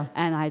 Yeah.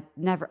 And I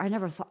never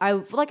thought,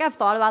 I've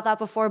thought about that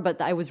before,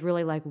 but I was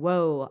really like,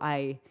 whoa,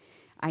 I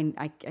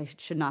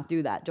should not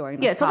do that during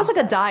this it's almost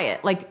like a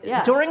diet. Like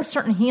during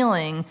certain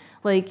healing,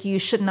 like you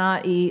should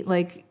not eat,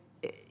 like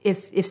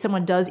if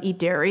someone does eat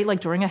dairy, like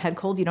during a head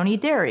cold, you don't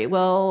eat dairy.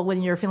 Well,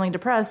 when you're feeling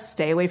depressed,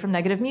 stay away from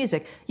negative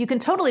music. You can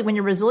totally, when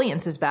your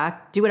resilience is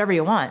back, do whatever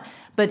you want.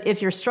 But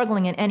if you're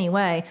struggling in any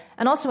way,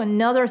 and also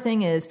another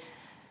thing is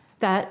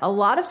that a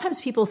lot of times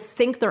people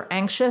think they're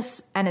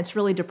anxious and it's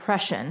really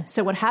depression.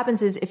 So what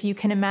happens is, if you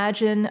can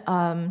imagine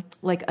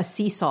like a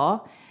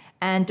seesaw,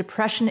 and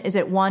depression is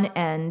at one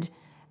end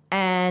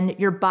and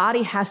your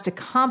body has to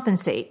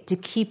compensate to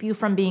keep you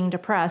from being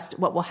depressed,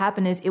 what will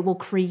happen is it will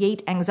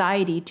create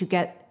anxiety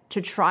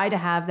to try to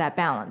have that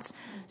balance.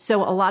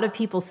 So a lot of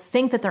people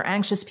think that they're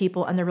anxious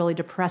people and they're really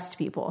depressed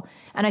people.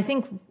 And I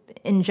think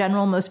in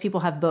general, most people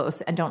have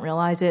both and don't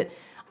realize it.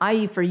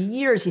 I, for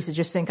years, used to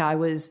just think I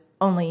was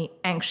only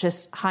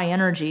anxious, high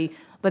energy,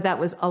 but that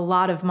was a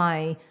lot of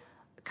my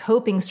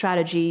coping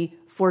strategy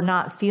for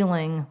not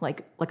feeling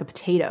like a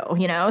potato,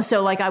 you know?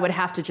 So like I would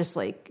have to just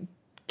like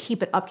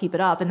keep it up,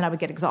 and then I would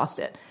get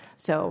exhausted.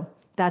 So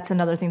that's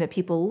another thing that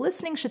people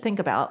listening should think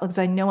about, because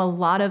I know a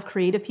lot of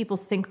creative people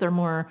think they're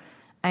more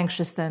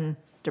anxious than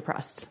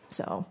depressed.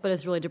 So, but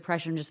it's really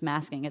depression just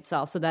masking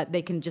itself so that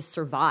they can just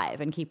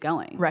survive and keep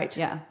going. Right.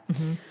 Yeah.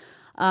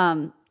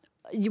 Mm-hmm.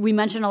 We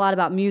mentioned a lot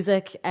about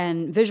music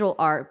and visual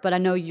art, but I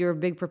know you're a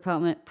big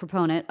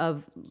proponent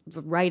of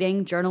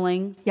writing,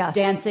 journaling, yes,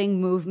 dancing,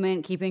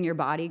 movement, keeping your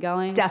body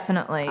going.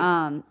 Definitely.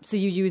 So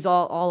you use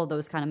all of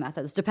those kind of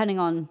methods, depending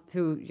on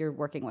who you're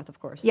working with,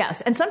 of course.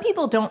 Yes. And some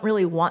people don't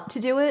really want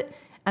to do it.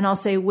 And I'll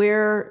say,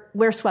 wear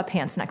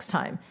sweatpants next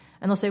time.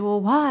 And they'll say, well,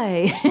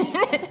 why?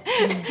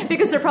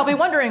 Because they're probably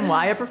wondering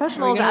why a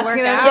professional is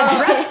asking them to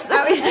dress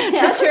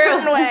a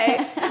certain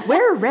way.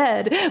 Wear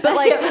red.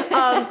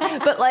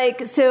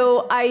 But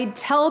so I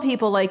tell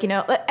people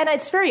and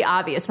it's very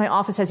obvious. My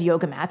office has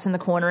yoga mats in the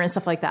corner and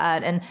stuff like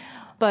that.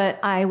 But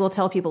I will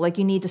tell people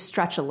you need to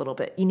stretch a little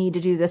bit. You need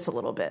to do this a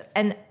little bit.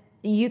 And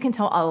you can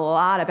tell a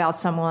lot about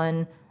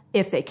someone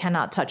if they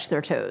cannot touch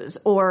their toes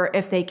or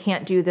if they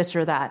can't do this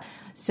or that.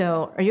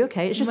 So, are you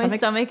okay? It's just my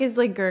stomach is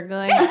like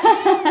gurgling.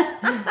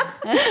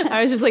 I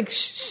was just like,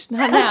 shh,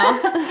 not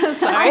now.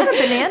 Sorry. I have a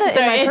banana in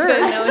my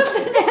purse.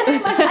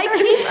 I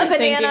keep a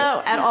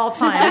banana at all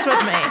times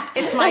with me.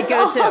 It's my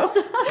go-to.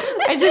 Awesome.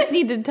 I just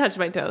need to touch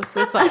my toes.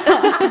 That's all.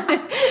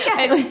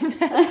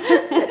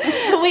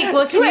 So wait,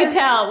 what can you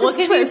tell? What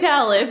can you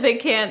tell if they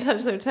can't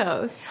touch their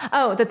toes?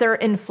 Oh, that they're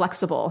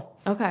inflexible.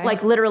 Okay.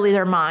 Like literally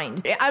their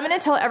mind. I'm going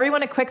to tell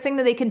everyone a quick thing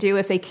that they can do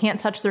if they can't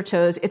touch their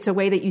toes. It's a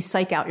way that you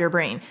psych out your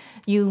brain.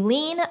 You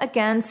lean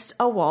against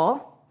a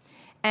wall.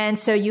 And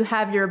so you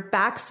have your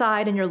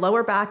backside and your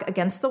lower back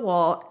against the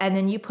wall. And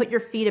then you put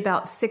your feet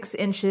about 6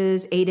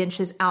 inches, 8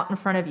 inches out in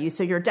front of you.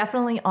 So you're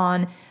definitely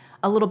on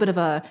a little bit of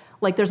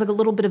there's a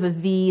little bit of a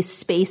V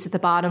space at the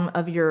bottom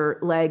of your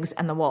legs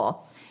and the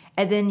wall.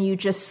 And then you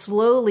just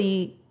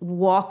slowly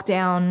walk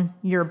down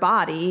your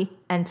body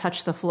and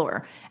touch the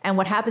floor. And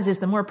what happens is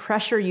the more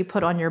pressure you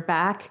put on your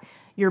back,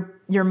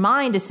 your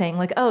mind is saying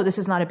oh, this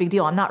is not a big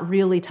deal. I'm not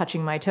really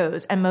touching my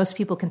toes. And most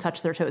people can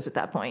touch their toes at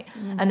that point.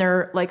 Mm-hmm. And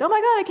they're like, oh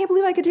my God, I can't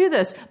believe I could do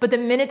this. But the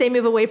minute they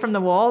move away from the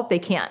wall, they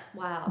can't.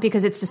 Wow.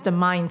 Because it's just a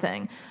mind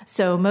thing.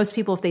 So most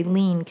people, if they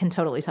lean, can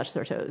totally touch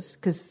their toes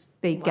because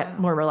they get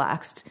more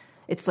relaxed.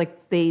 It's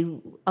like they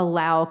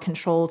allow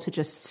control to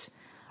just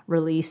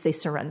release, they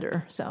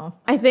surrender. So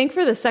I think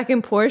for the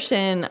second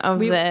portion of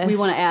this, we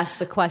want to ask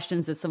the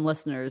questions that some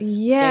listeners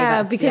gave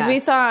us. Because we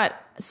thought,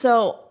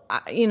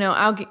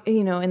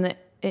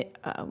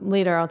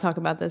 later I'll talk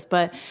about this,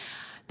 but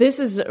this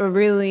is a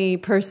really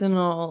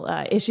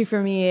personal issue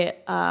for me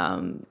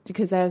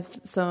because I have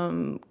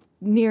some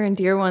near and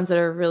dear ones that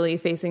are really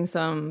facing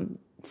some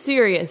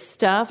serious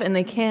stuff and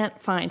they can't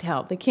find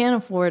help. They can't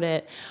afford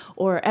it,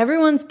 or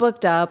everyone's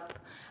booked up.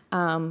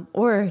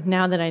 Or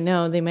now that I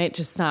know, they might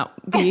just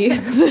not be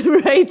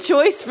the right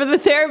choice for the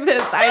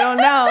therapist. I don't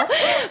know.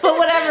 But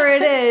whatever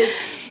it is,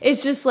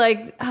 it's just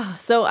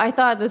so I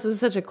thought this was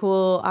such a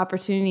cool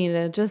opportunity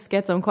to just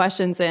get some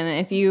questions in.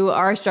 If you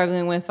are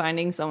struggling with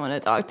finding someone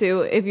to talk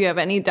to, if you have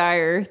any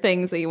dire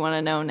things that you want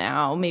to know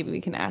now, maybe we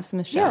can ask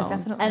Michele. Yeah,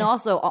 definitely. And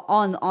also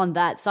on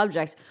that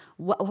subject,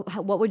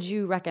 what would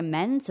you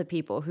recommend to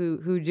people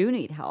who do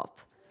need help?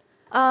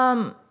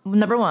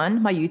 Number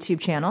one, my YouTube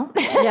channel.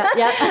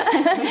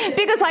 Yeah.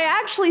 Because I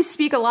actually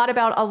speak a lot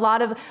about a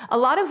lot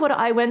of what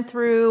I went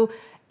through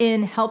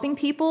in helping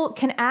people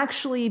can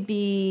actually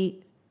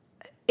be,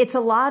 it's a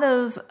lot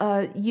of,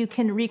 you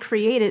can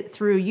recreate it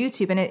through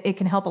YouTube and it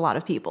can help a lot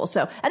of people.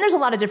 So, and there's a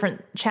lot of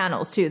different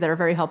channels too that are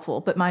very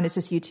helpful, but mine is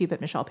just YouTube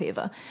at Michele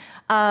Paiva.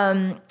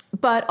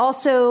 But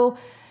also,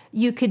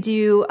 you could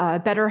do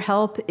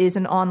BetterHelp is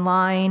an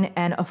online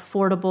and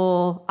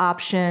affordable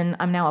option.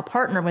 I'm now a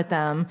partner with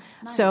them.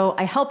 Nice. So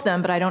I help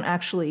them, but I don't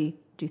actually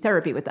do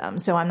therapy with them.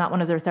 So I'm not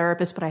one of their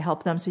therapists, but I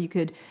help them. So you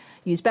could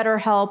use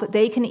BetterHelp.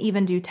 They can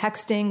even do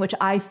texting, which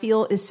I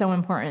feel is so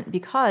important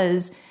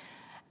because,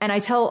 and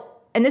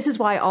this is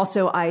why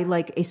also I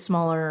like a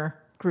smaller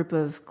group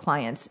of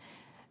clients.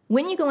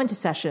 When you go into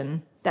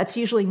session, that's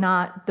usually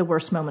not the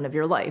worst moment of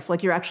your life.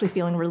 Like you're actually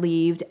feeling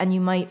relieved and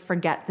you might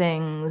forget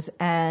things,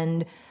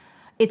 and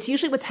it's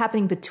usually what's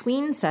happening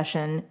between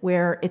session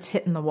where it's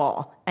hitting the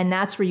wall, and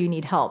that's where you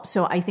need help.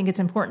 So I think it's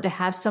important to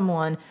have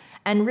someone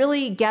and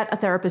really get a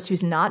therapist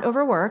who's not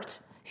overworked,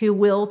 who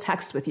will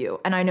text with you.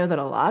 And I know that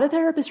a lot of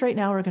therapists right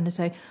now are going to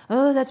say,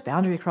 oh, that's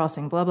boundary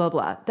crossing, blah, blah,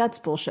 blah. That's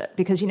bullshit.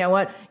 Because you know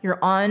what?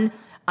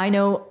 I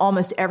know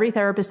almost every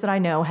therapist that I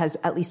know has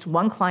at least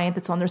one client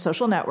that's on their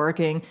social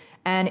networking,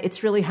 and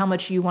it's really how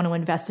much you want to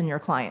invest in your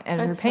client. And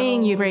they're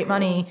paying you great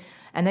money,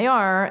 And they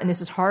are, and this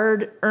is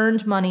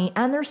hard-earned money,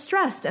 and they're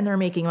stressed, and they're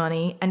making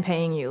money and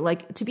paying you.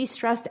 Like, to be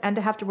stressed and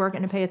to have to work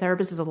and to pay a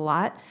therapist is a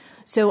lot.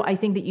 So I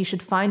think that you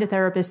should find a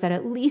therapist that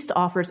at least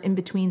offers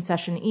in-between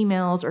session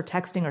emails or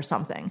texting or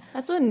something.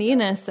 That's what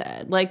Nina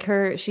said. Like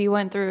she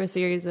went through a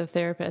series of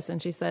therapists,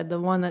 and she said the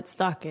one that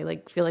stuck,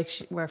 I feel like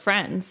we're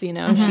friends, you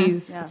know?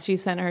 She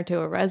sent her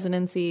to a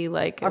residency.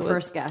 Like Our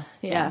first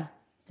guest. Yeah.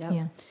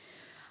 Yeah.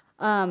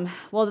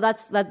 Well,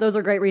 those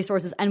are great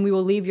resources, and we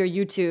will leave your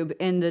YouTube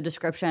in the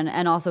description,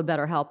 and also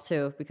BetterHelp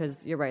too,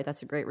 because you're right,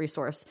 that's a great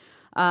resource.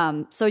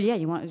 So yeah,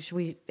 should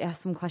we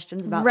ask some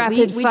questions about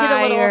rapid we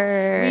fire? Did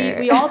a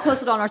little. We all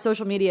posted on our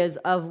social medias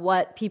of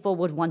what people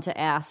would want to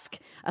ask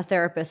a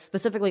therapist,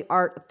 specifically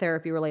art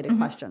therapy related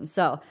questions.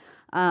 So,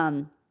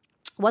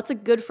 what's a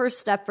good first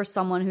step for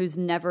someone who's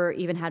never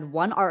even had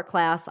one art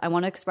class? I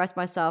want to express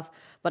myself,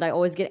 but I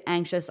always get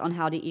anxious on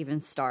how to even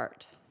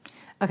start.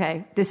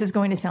 Okay, this is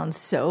going to sound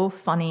so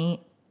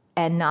funny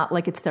and not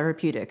like it's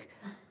therapeutic,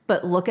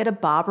 but look at a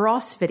Bob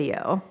Ross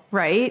video,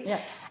 right? Yeah.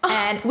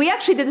 And we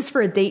actually did this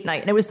for a date night,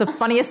 and it was the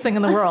funniest thing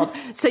in the world.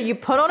 So you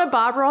put on a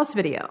Bob Ross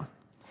video,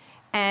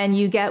 and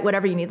you get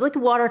whatever you need, like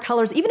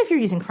watercolors, even if you're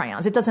using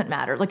crayons, it doesn't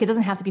matter. Like, it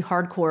doesn't have to be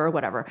hardcore or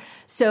whatever.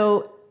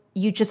 So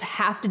you just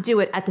have to do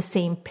it at the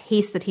same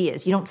pace that he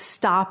is. You don't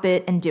stop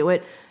it and do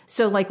it.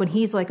 So like when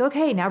he's like,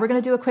 okay, now we're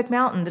going to do a quick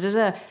mountain,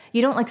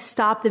 you don't like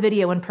stop the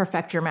video and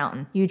perfect your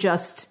mountain. You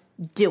just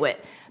do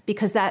it,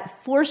 because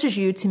that forces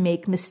you to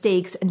make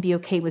mistakes and be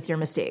okay with your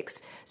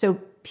mistakes. So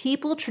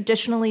people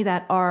traditionally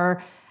that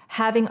are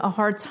having a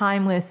hard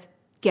time with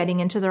getting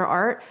into their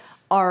art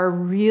are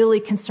really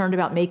concerned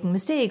about making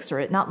mistakes or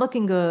it not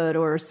looking good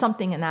or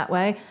something in that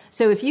way.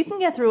 So if you can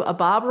get through a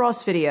Bob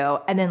Ross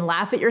video and then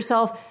laugh at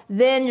yourself,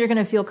 then you're going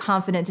to feel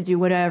confident to do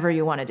whatever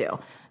you want to do.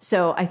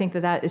 So I think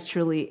that is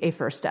truly a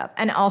first step.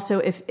 And also,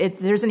 if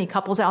there's any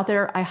couples out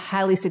there, I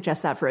highly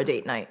suggest that for a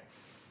date night.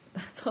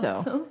 That's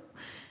awesome.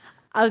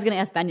 I was going to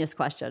ask Benya's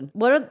question.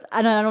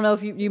 I don't know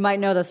if you might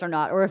know this or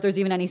not, or if there's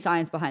even any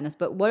science behind this,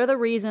 but what are the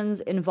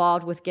reasons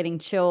involved with getting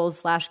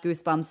chills /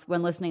 goosebumps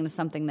when listening to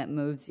something that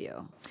moves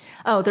you?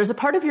 Oh, there's a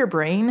part of your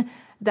brain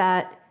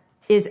that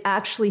is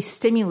actually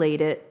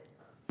stimulated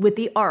with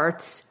the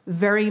arts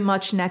very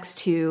much next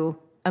to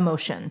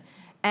emotion.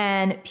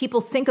 And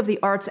people think of the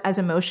arts as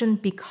emotion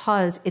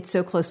because it's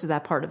so close to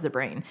that part of the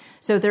brain.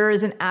 So there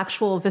is an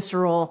actual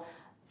visceral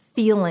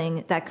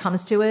feeling that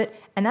comes to it.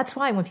 And that's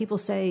why when people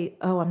say,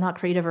 oh, I'm not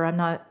creative or I'm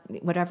not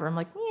whatever, I'm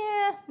like,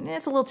 yeah,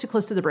 it's a little too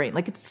close to the brain.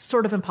 Like, it's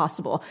sort of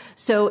impossible.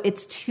 So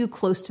it's too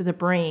close to the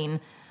brain,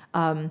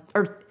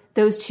 or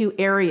those two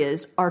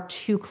areas are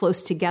too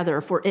close together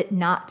for it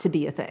not to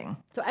be a thing.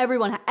 So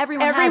everyone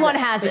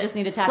has it. They just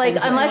need to tap like,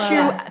 into unless it.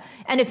 you,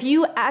 and if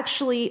you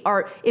actually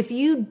are, if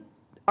you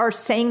are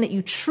saying that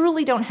you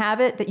truly don't have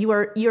it, that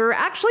you're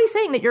actually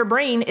saying that your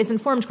brain is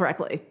informed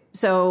correctly.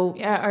 So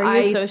yeah, are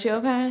you a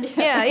sociopath?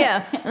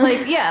 Yeah.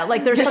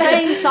 Like there's you're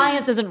saying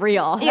science isn't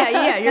real.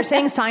 Yeah. You're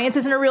saying science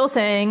isn't a real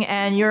thing,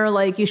 and you're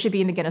like, you should be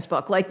in the Guinness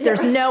Book. Like,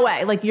 there's no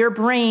way. Like, your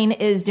brain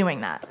is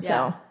doing that. Yeah.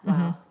 So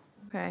Wow.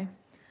 Okay.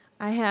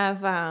 I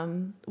have.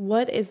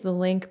 What is the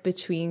link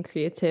between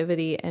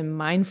creativity and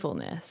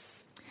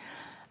mindfulness?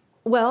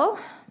 Well,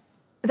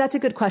 that's a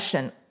good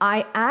question.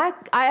 I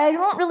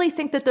don't really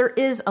think that there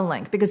is a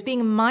link, because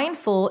being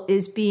mindful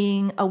is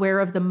being aware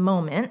of the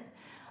moment,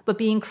 but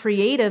being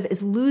creative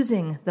is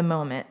losing the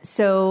moment.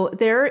 So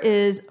there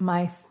is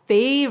my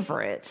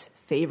favorite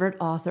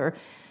author.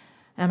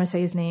 I'm going to say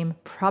his name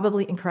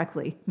probably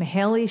incorrectly.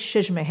 Michele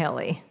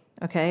Csikszentmihalyi.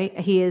 Okay.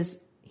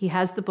 He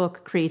has the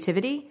book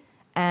Creativity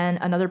and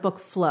another book,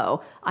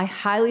 Flow. I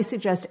highly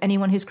suggest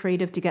anyone who's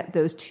creative to get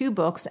those two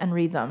books and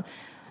read them.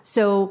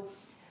 So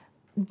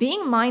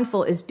being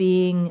mindful is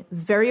being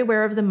very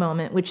aware of the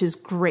moment, which is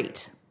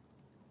great.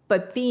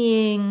 But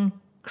being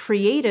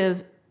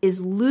creative is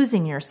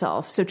losing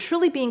yourself. So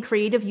truly being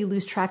creative, you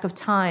lose track of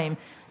time.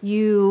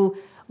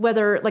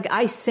 Like,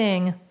 I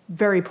sing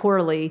very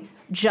poorly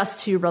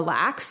just to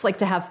relax, like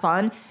to have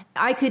fun.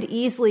 I could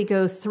easily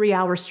go 3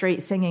 hours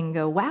straight singing and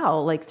go, wow,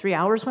 like 3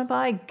 hours went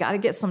by, got to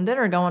get some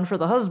dinner going for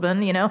the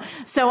husband, you know?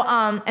 So,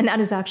 and that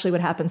is actually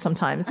what happens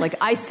sometimes. Like,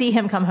 I see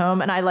him come home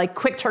and I like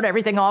quick turn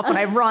everything off and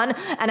I run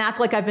and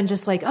act like I've been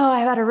just like, oh,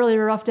 I've had a really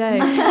rough day,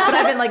 but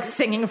I've been like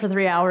singing for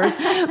 3 hours.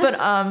 But,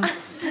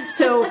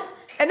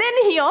 and then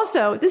he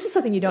also, this is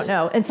something you don't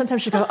know. And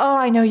sometimes she'll go, oh,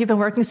 I know you've been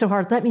working so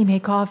hard. Let me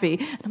make coffee.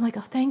 And I'm like,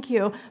 oh, thank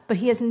you. But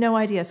he has no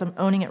idea. So I'm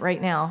owning it right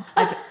now.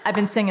 I've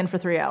been singing for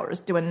 3 hours,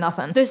 doing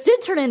nothing. This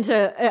did turn into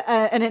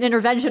an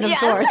intervention of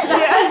sorts.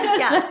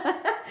 Yes.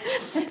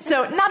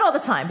 So not all the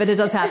time, but it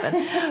does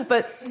happen.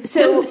 But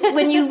so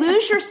when you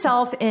lose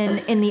yourself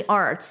in the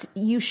arts,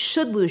 you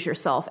should lose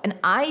yourself. And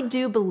I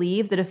do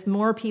believe that if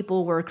more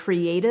people were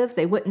creative,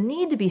 they wouldn't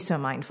need to be so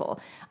mindful.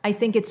 I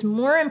think it's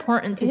more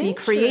important to be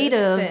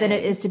creative than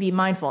it is to be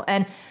mindful.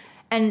 And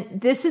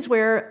this is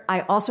where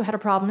I also had a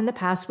problem in the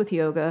past with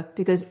yoga,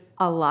 because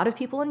a lot of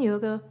people in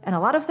yoga and a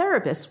lot of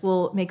therapists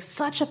will make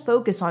such a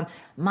focus on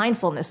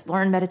mindfulness,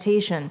 learn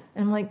meditation.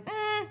 And I'm like,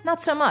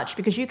 not so much,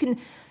 because you can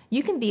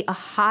You can be a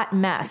hot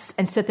mess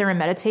and sit there and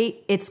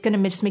meditate. It's going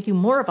to just make you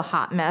more of a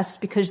hot mess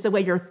because the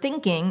way you're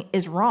thinking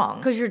is wrong.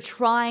 Because you're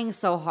trying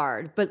so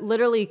hard. But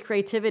literally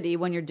creativity,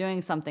 when you're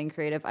doing something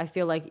creative, I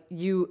feel like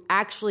you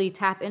actually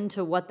tap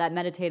into what that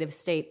meditative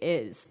state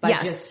is. By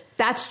Yes,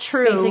 that's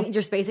true.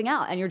 You're spacing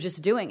out and you're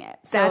just doing it.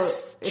 So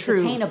That's it's true.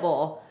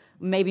 attainable,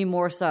 maybe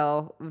more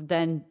so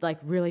than like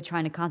really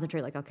trying to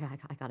concentrate. Like, okay,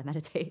 I got to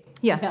meditate.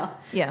 Yeah. You know?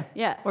 Yeah.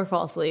 Yeah. Or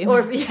fall asleep.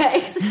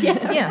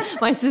 Yeah. Yeah.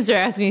 My sister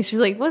asked me, she's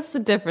like, what's the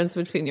difference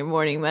between your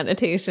morning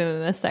meditation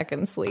and a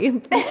second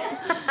sleep?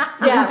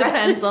 Yeah. It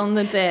depends on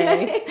the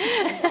day.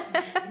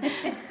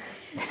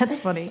 That's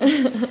funny.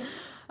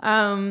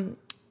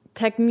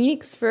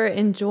 Techniques for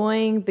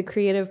enjoying the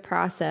creative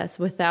process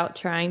without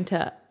trying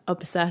to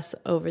obsess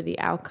over the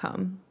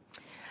outcome.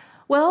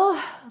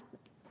 Well,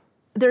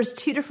 there's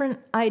two different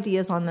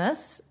ideas on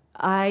this.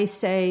 I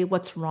say,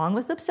 what's wrong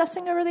with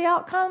obsessing over the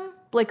outcome?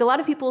 Like, a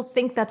lot of people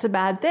think that's a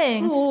bad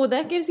thing. Oh,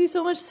 that gives you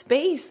so much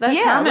space. That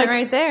comment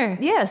right there.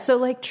 Yeah, so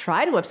like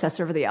try to obsess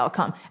over the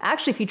outcome.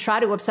 Actually, if you try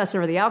to obsess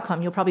over the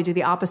outcome, you'll probably do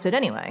the opposite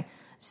anyway.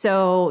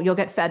 So you'll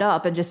get fed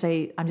up and just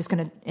say, I'm just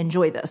going to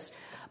enjoy this.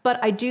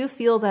 But I do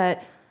feel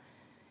that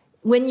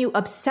when you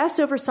obsess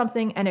over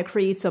something and it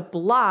creates a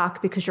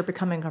block because you're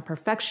becoming a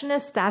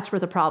perfectionist, that's where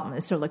the problem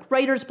is. So like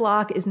writer's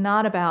block is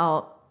not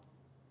about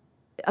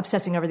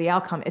obsessing over the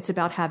outcome. It's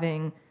about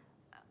having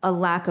a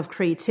lack of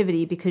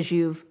creativity because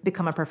you've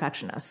become a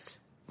perfectionist.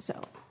 So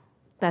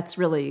that's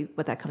really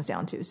what that comes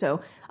down to.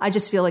 So I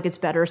just feel like it's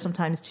better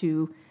sometimes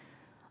to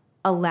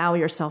allow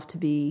yourself to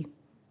be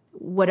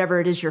whatever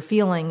it is you're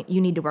feeling. You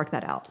need to work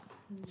that out.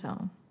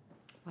 So,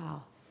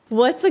 Wow.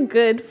 What's a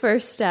good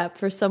first step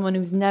for someone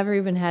who's never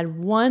even had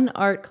one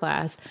art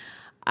class?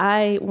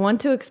 I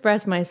want to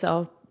express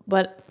myself,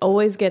 but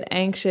always get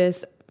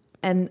anxious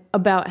and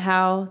about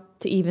how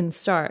to even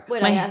start.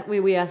 Wait,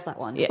 we asked that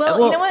one. Yeah,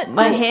 Well, you know what?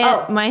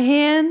 My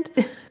hand,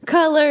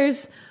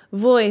 colors,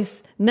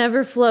 voice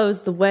never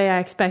flows the way I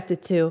expect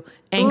it to.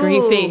 Angry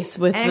Ooh, face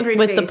with angry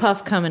the face.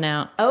 puff coming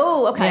out.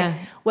 Oh, okay. Yeah.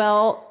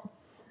 Well,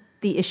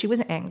 the issue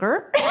is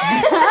anger.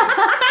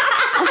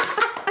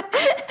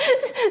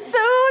 So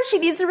she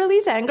needs to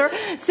release anger.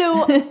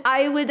 So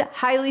I would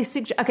highly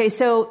suggest, okay,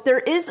 so there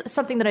is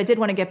something that I did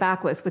want to get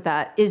back with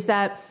that, is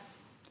that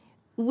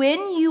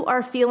when you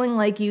are feeling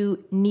like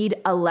you need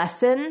a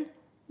lesson,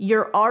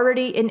 you're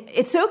already in,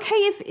 it's okay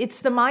if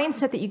it's the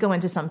mindset that you go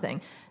into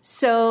something.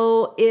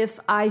 So if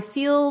I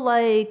feel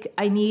like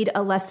I need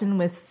a lesson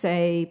with,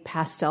 say,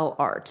 pastel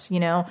art,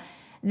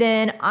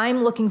 then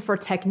I'm looking for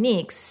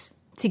techniques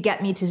to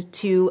get me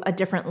to a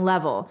different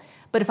level.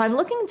 But if I'm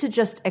looking to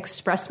just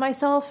express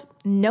myself,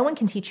 no one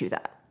can teach you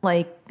that.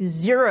 Like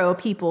 0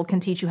 people can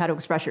teach you how to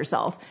express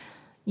yourself.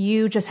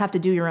 You just have to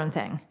do your own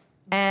thing.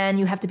 And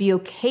you have to be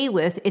okay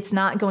with it's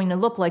not going to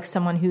look like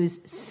someone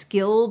who's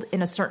skilled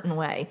in a certain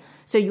way.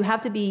 So you have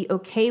to be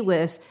okay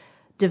with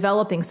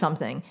developing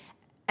something.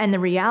 And the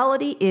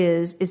reality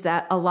is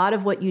that a lot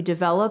of what you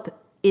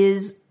develop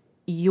is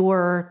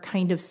your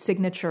kind of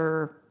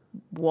signature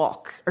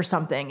walk or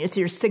something. It's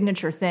your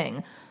signature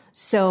thing.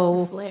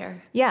 So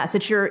Flair. yes,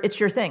 it's your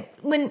thing.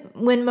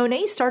 When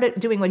Monet started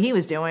doing what he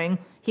was doing,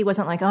 he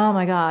wasn't like, oh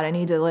my God, I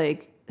need to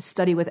like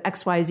study with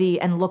XYZ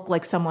and look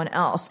like someone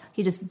else.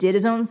 He just did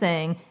his own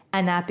thing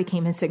and that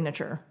became his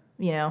signature,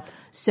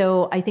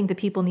 So I think that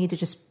people need to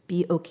just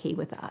be okay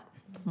with that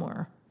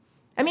more.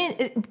 I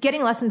mean,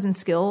 getting lessons in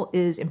skill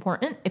is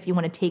important if you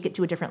want to take it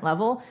to a different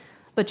level,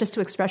 but just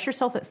to express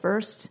yourself at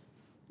first,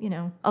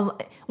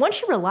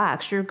 once you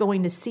relax, you're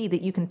going to see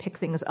that you can pick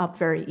things up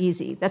very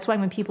easy. That's why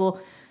when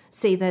people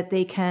say that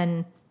they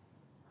can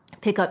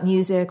pick up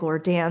music or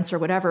dance or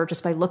whatever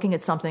just by looking at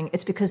something,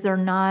 it's because they're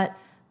not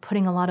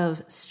putting a lot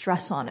of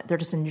stress on it. They're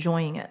just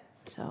enjoying it.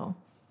 So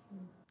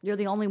You're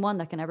the only one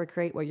that can ever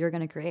create what you're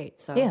going to create.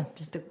 So Yeah.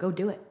 just to go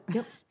do it.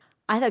 Yep.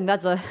 I think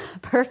that's a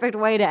perfect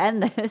way to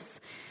end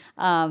this.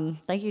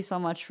 Thank you so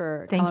much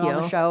for coming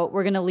on the show.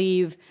 We're going to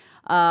leave,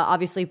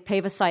 obviously,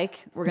 Paiva Psych.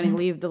 We're going to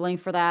leave the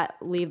link for that,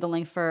 leave the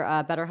link for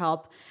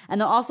BetterHelp. And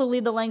then also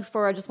leave the link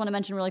for, I just want to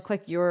mention really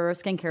quick, your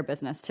skincare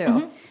business,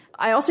 too.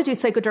 I also do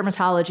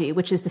psychodermatology,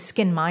 which is the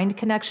skin-mind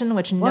connection,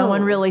 which no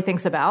one really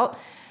thinks about.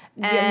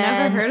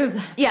 Never heard of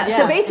that. Yeah,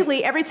 so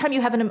basically every time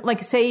you have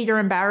say you're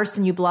embarrassed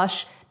and you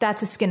blush,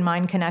 that's a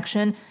skin-mind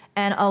connection.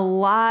 And a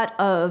lot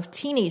of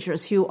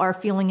teenagers who are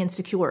feeling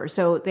insecure,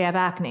 so they have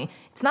acne.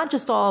 It's not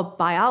just all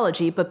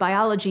biology, but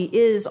biology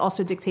is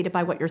also dictated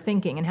by what you're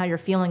thinking and how you're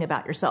feeling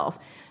about yourself.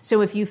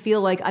 So if you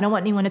feel like, I don't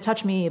want anyone to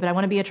touch me, but I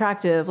want to be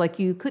attractive, like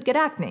you could get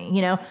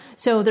acne,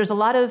 So there's a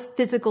lot of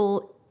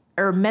physical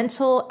or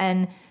mental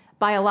and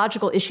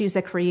biological issues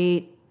that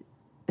create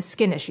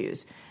skin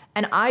issues.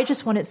 And I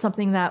just wanted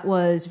something that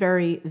was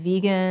very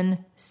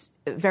vegan,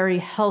 very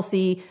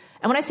healthy.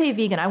 And when I say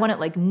vegan, I want it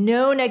like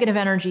no negative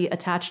energy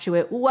attached to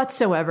it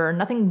whatsoever.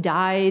 Nothing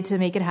died to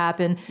make it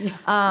happen.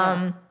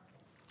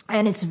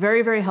 And it's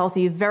very, very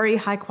healthy, very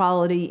high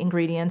quality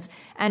ingredients.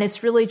 And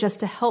it's really just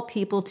to help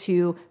people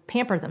to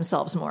pamper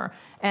themselves more.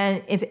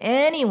 And if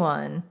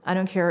anyone, I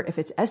don't care if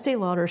it's Estee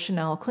Lauder,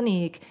 Chanel,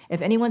 Clinique,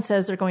 if anyone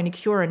says they're going to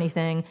cure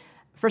anything,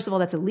 first of all,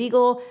 that's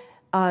illegal.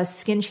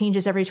 Skin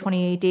changes every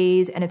 28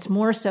 days. And it's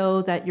more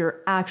so that you're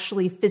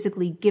actually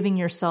physically giving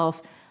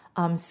yourself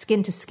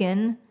skin to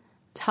skin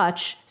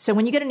touch. So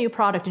when you get a new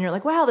product and you're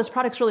like, wow, this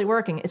product's really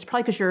working, it's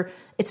probably because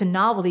it's a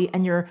novelty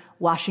and you're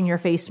washing your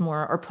face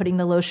more or putting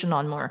the lotion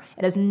on more.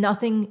 It has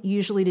nothing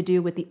usually to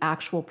do with the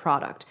actual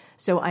product.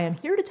 So I am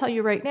here to tell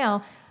you right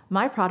now,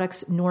 my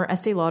products, nor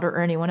Estee Lauder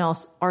or anyone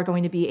else, are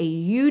going to be a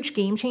huge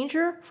game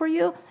changer for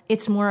you.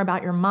 It's more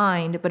about your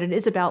mind, but it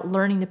is about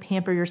learning to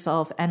pamper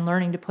yourself and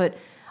learning to put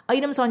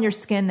items on your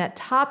skin that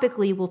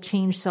topically will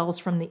change cells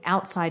from the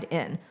outside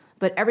in.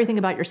 But everything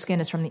about your skin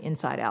is from the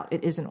inside out.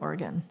 It is an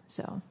organ.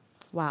 So,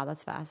 wow,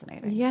 that's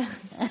fascinating.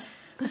 Yes.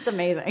 That's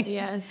amazing.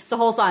 Yes. It's the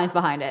whole science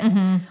behind it.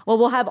 Mm-hmm. Well,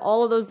 we'll have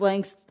all of those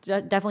links.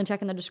 Definitely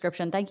check in the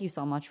description. Thank you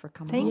so much for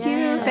coming. Thank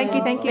you.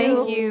 Thank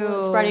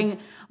you. Spreading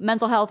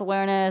mental health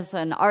awareness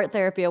and art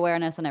therapy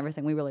awareness and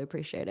everything. We really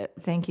appreciate it.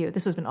 Thank you.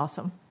 This has been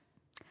awesome.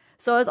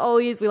 So as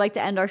always, we like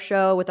to end our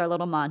show with our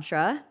little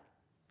mantra.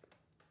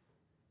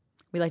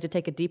 We like to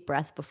take a deep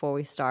breath before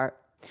we start.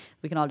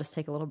 We can all just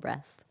take a little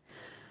breath.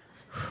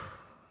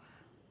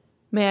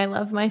 May I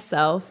love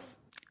myself.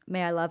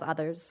 May I love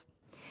others.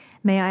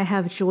 May I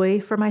have joy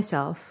for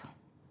myself.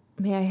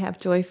 May I have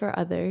joy for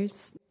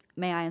others.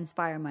 May I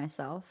inspire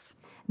myself.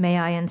 May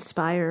I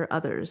inspire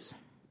others.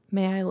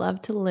 May I love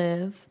to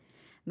live.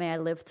 May I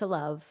live to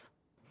love.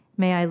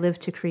 May I live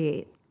to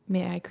create.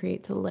 May I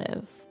create to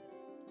live.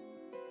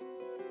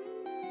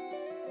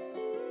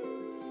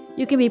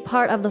 You can be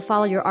part of the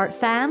Follow Your Art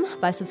fam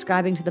by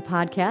subscribing to the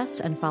podcast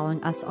and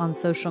following us on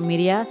social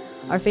media.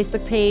 Our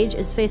Facebook page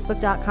is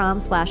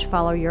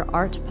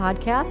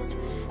facebook.com/followyourartpodcast.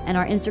 And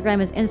our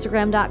Instagram is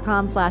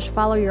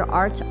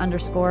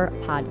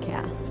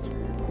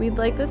instagram.com/followyourart_podcast. We'd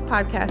like this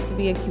podcast to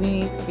be a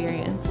community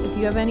experience. If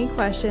you have any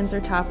questions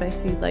or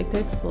topics you'd like to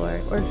explore,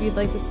 or if you'd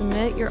like to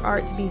submit your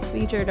art to be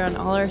featured on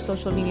all our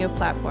social media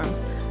platforms,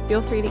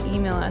 feel free to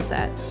email us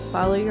at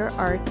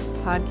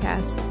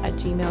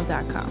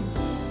followyourartpodcast@gmail.com.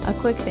 A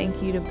quick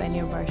thank you to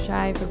Benya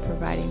Barshai for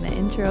providing the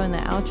intro and the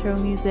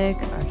outro music,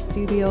 our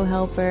studio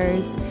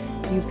helpers.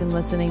 You've been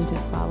listening to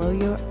Follow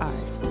Your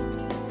Art.